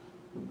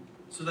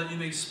 so that you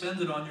may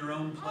spend it on your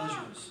own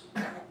pleasures.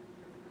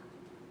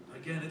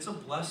 Again, it's a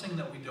blessing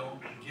that we don't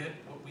get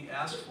what we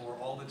ask for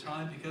all the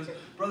time, because,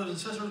 brothers and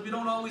sisters, we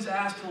don't always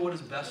ask for what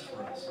is best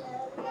for us,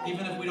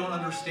 even if we don't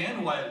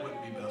understand why it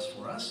wouldn't be best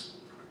for us.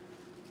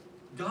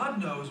 God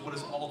knows what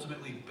is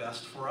ultimately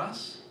best for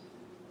us,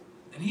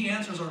 and He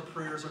answers our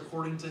prayers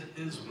according to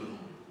His will.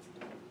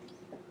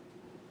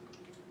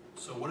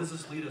 So what does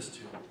this lead us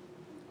to?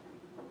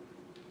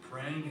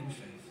 Praying in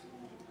faith.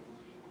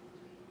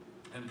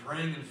 And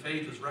praying in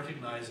faith is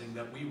recognizing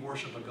that we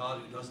worship a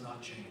God who does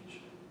not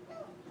change.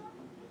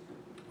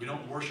 We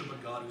don't worship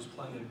a God who's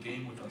playing a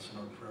game with us in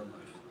our prayer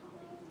life.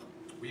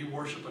 We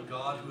worship a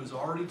God who has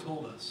already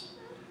told us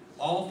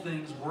all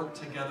things work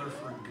together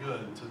for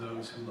good to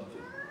those who love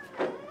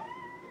Him.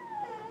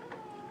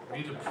 We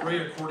need to pray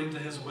according to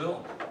His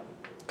will.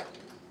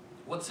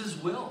 What's His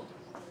will?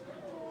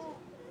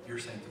 Your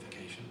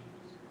sanctification.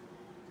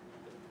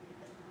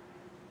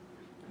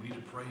 We need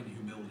to pray in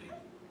humility.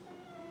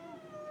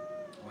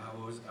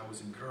 Well, I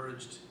was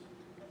encouraged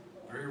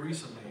very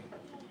recently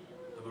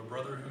of a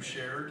brother who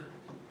shared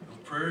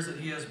of prayers that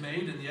he has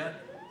made and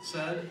yet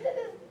said,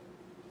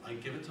 I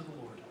give it to the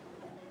Lord.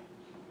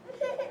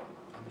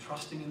 I'm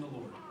trusting in the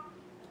Lord.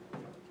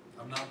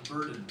 I'm not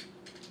burdened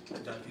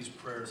that these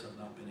prayers have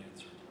not been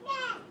answered.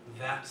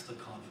 That's the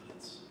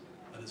confidence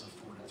that is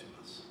afforded to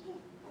us.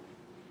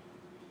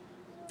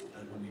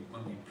 That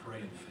when we pray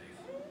in faith.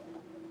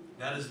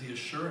 That is the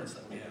assurance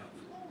that we have.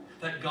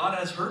 That God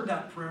has heard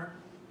that prayer.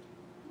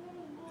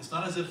 It's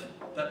not as if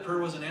that prayer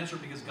wasn't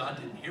answered because God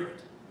didn't hear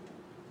it.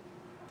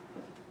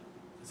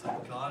 is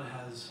that God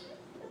has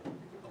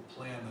a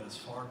plan that is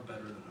far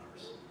better than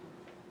ours.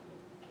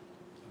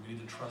 And we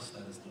need to trust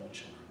that as little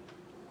children.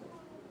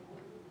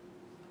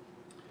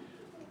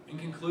 In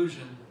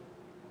conclusion,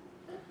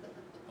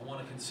 I want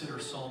to consider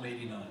Psalm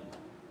 89.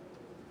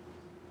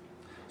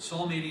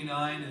 Psalm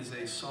 89 is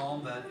a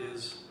psalm that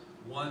is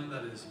one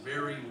that is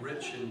very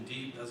rich and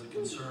deep as it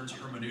concerns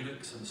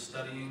hermeneutics and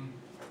studying.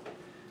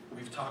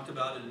 We've talked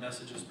about in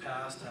messages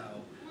past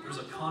how there's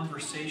a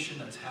conversation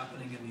that's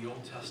happening in the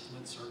Old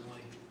Testament,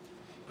 certainly,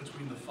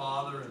 between the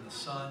Father and the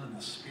Son and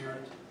the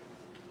Spirit.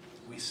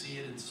 We see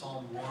it in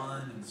Psalm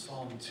 1 and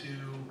Psalm 2,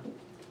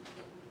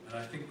 and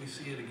I think we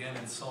see it again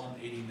in Psalm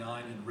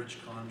 89 in rich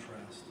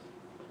contrast.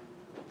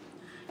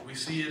 We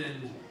see it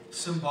in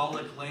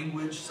symbolic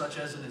language, such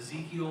as in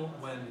Ezekiel,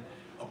 when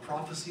a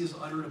prophecy is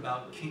uttered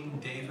about King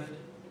David,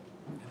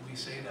 and we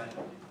say that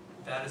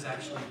that is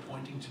actually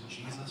pointing to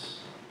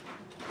Jesus,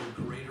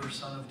 the greater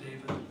son of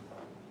David.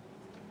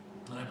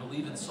 And I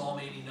believe in Psalm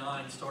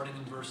 89, starting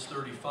in verse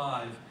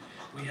 35,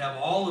 we have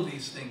all of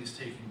these things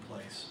taking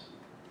place.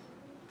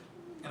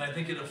 And I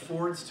think it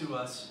affords to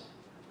us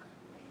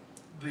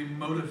the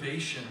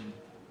motivation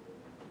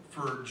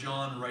for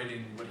John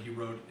writing what he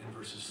wrote in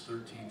verses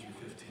 13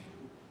 through 15.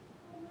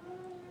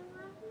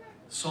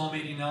 Psalm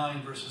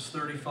 89, verses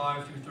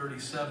 35 through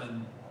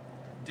 37,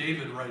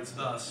 David writes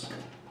thus,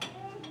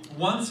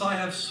 "Once I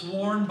have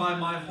sworn by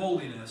my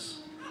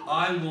holiness,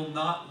 I will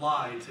not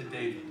lie to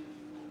David."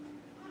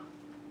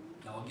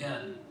 Now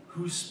again,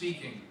 who's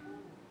speaking?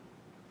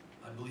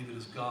 I believe it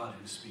is God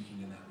who's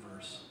speaking in that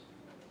verse.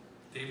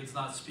 David's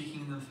not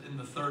speaking in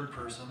the third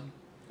person.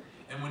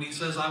 And when he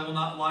says, "I will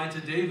not lie to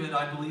David,"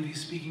 I believe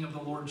he's speaking of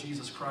the Lord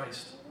Jesus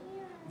Christ,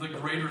 the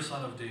greater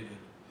son of David,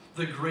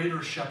 the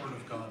greater shepherd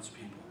of God's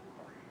people.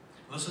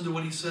 Listen to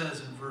what he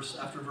says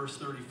after verse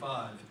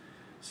 35,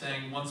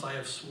 saying, "Once I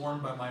have sworn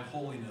by my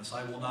holiness,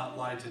 I will not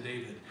lie to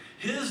David.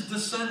 His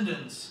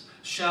descendants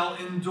shall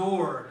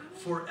endure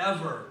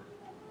forever,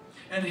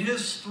 and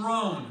his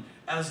throne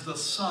as the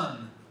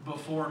sun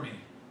before me."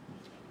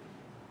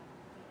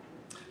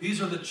 These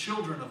are the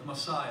children of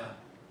Messiah.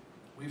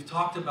 We've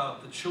talked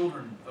about the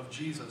children of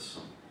Jesus,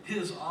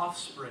 his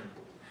offspring,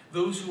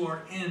 those who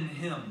are in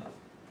him.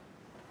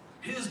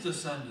 His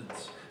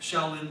descendants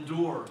shall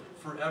endure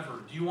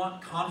forever. Do you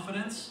want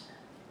confidence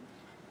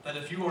that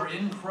if you are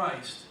in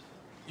Christ,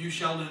 you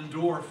shall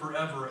endure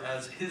forever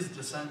as his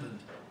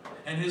descendant,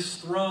 and his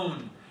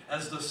throne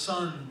as the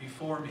sun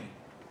before me?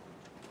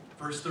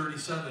 Verse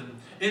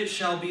 37, "It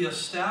shall be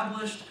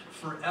established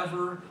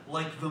forever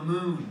like the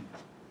moon,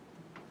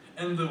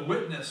 and the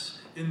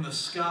witness in the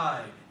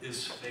sky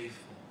is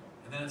faithful."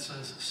 And then it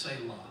says,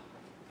 "Selah."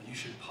 You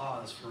should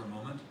pause for a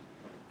moment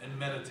and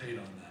meditate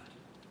on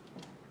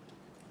that.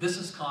 This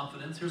is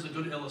confidence. Here's a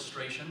good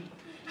illustration.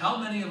 How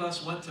many of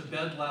us went to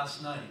bed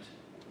last night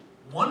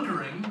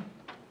wondering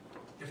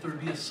if there would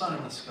be a sun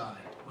in the sky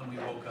when we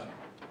woke up?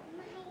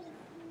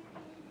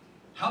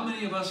 How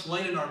many of us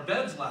laid in our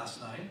beds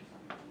last night,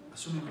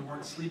 assuming we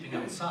weren't sleeping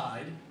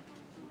outside,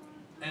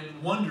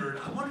 and wondered,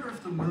 I wonder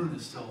if the moon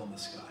is still in the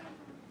sky?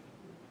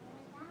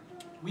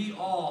 We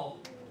all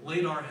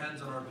laid our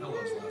heads on our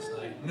pillows last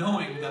night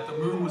knowing that the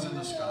moon was in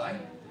the sky,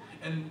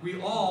 and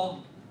we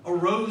all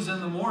arose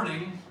in the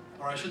morning,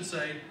 or I should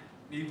say,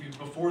 maybe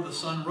before the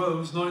sun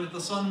rose, knowing that the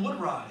sun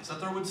would rise, that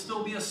there would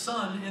still be a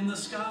sun in the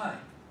sky.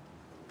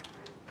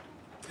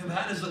 And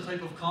that is the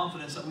type of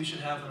confidence that we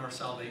should have in our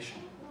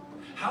salvation.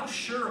 How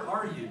sure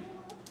are you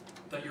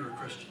that you're a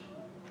Christian?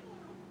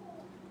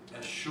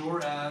 As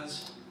sure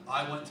as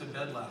I went to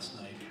bed last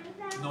night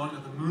knowing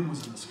that the moon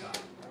was in the sky.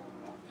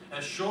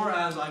 As sure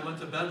as I went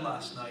to bed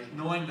last night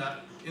knowing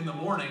that in the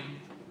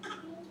morning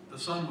the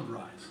sun would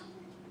rise.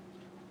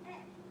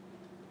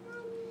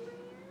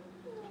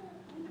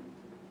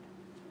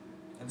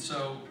 And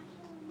so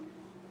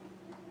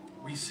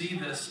we see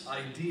this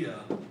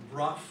idea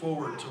brought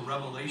forward to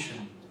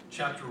Revelation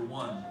chapter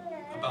 1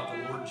 about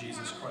the Lord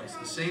Jesus Christ.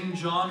 The same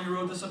John who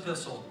wrote this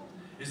epistle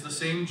is the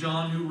same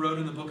John who wrote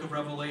in the book of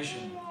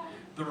Revelation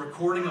the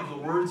recording of the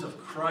words of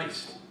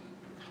Christ.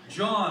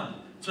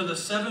 John, to the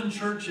 7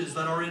 churches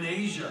that are in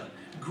Asia,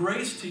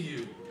 grace to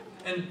you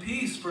and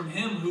peace from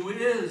him who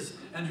is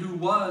and who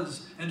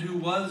was and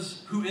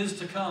who is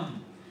to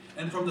come,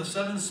 and from the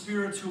 7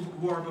 spirits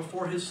who are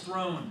before his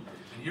throne.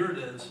 And here it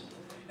is.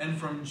 And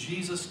from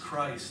Jesus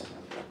Christ,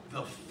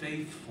 the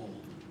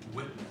faithful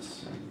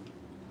witness,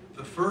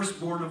 the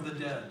firstborn of the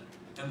dead,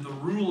 and the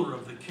ruler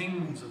of the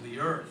kings of the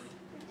earth,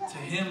 to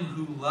him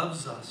who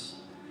loves us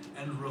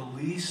and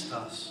released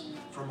us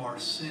from our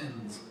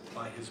sins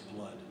by his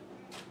blood.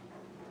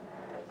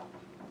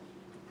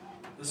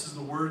 This is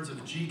the words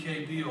of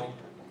G.K. Beale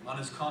on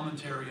his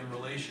commentary in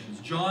Relations.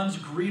 John's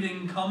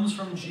greeting comes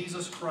from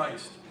Jesus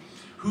Christ,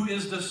 who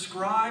is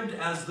described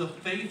as the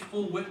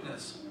faithful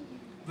witness,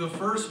 the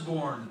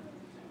firstborn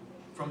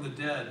from the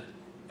dead,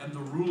 and the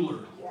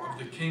ruler of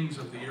the kings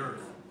of the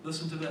earth.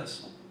 Listen to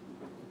this.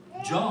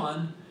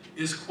 John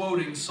is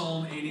quoting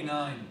Psalm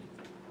 89,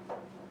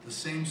 the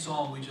same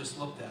psalm we just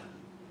looked at,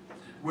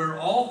 where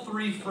all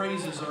 3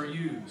 phrases are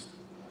used.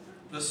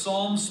 The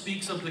psalm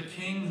speaks of the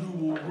king who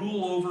will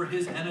rule over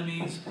his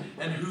enemies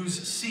and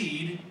whose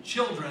seed,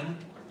 children,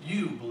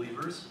 you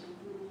believers,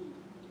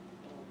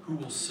 who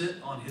will sit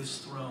on his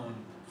throne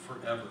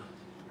forever.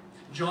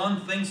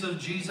 John thinks of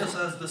Jesus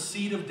as the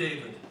seed of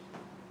David,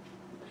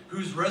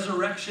 whose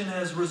resurrection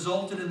has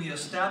resulted in the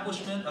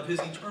establishment of his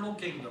eternal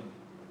kingdom.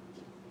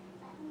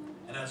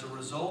 And as a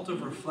result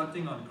of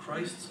reflecting on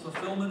Christ's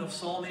fulfillment of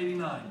Psalm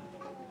 89,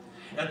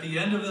 at the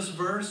end of this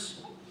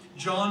verse,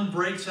 John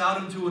breaks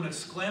out into an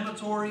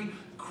exclamatory,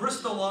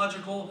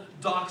 Christological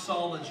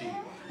doxology,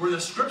 where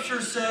the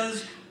scripture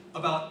says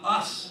about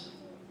us,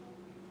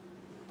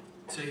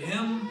 to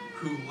him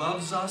who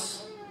loves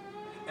us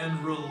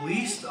and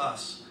released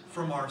us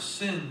from our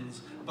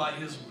sins by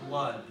his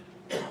blood.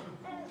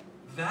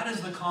 That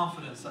is the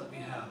confidence that we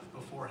have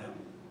before him.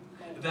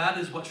 That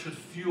is what should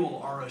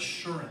fuel our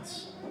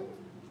assurance,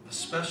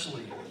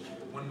 especially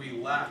when we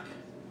lack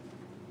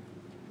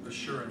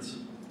assurance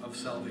of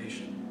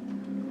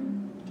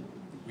salvation.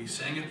 We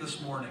sang it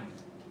this morning.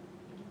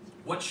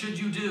 What should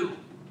you do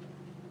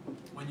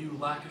when you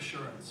lack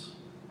assurance?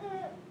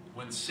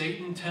 When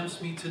Satan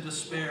tempts me to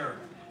despair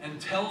and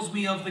tells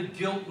me of the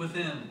guilt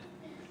within,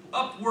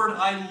 upward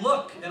I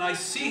look and I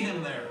see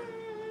him there,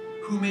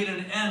 who made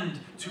an end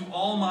to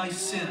all my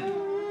sin.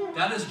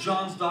 That is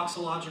John's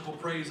doxological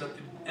praise at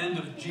the end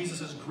of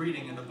Jesus'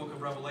 greeting in the book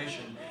of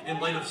Revelation in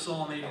light of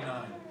Psalm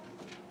 89.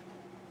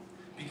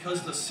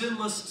 Because the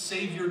sinless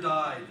Savior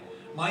died,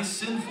 my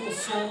sinful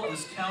soul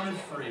is counted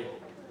free.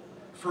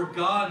 For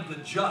God the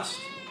just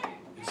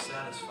is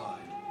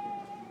satisfied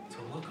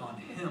to look on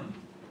him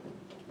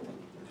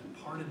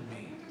and pardon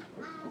me.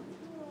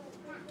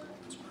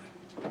 Let's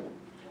pray.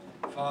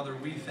 Father,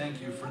 we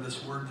thank you for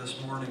this word this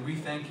morning. We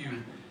thank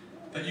you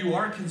that you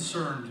are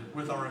concerned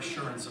with our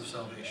assurance of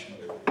salvation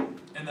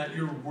and that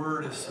your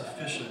word is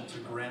sufficient to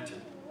grant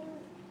it.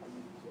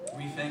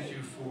 We thank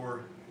you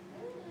for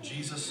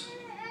Jesus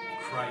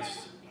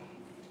Christ,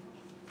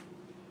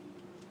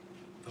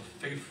 the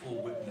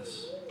faithful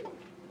witness,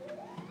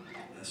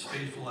 as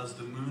faithful as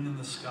the moon in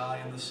the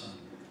sky and the sun,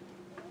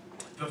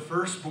 the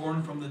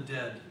firstborn from the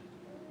dead,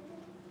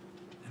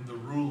 and the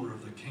ruler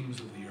of the kings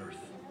of the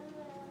earth.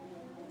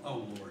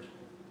 Oh Lord,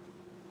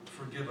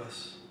 forgive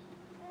us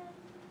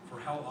for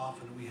how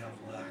often we have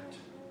lacked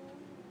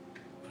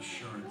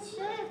assurance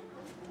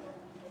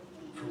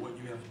for what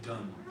you have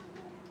done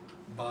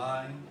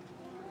by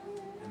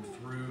and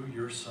through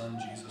your Son,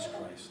 Jesus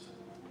Christ,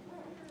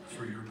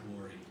 for your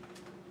glory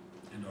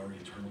and our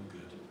eternal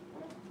good.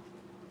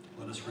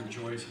 Let us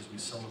rejoice as we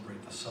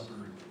celebrate the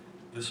supper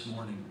this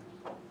morning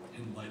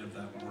in light of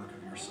that work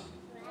of your Son.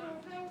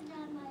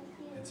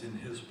 It's in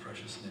his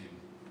precious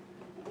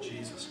name,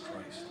 Jesus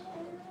Christ,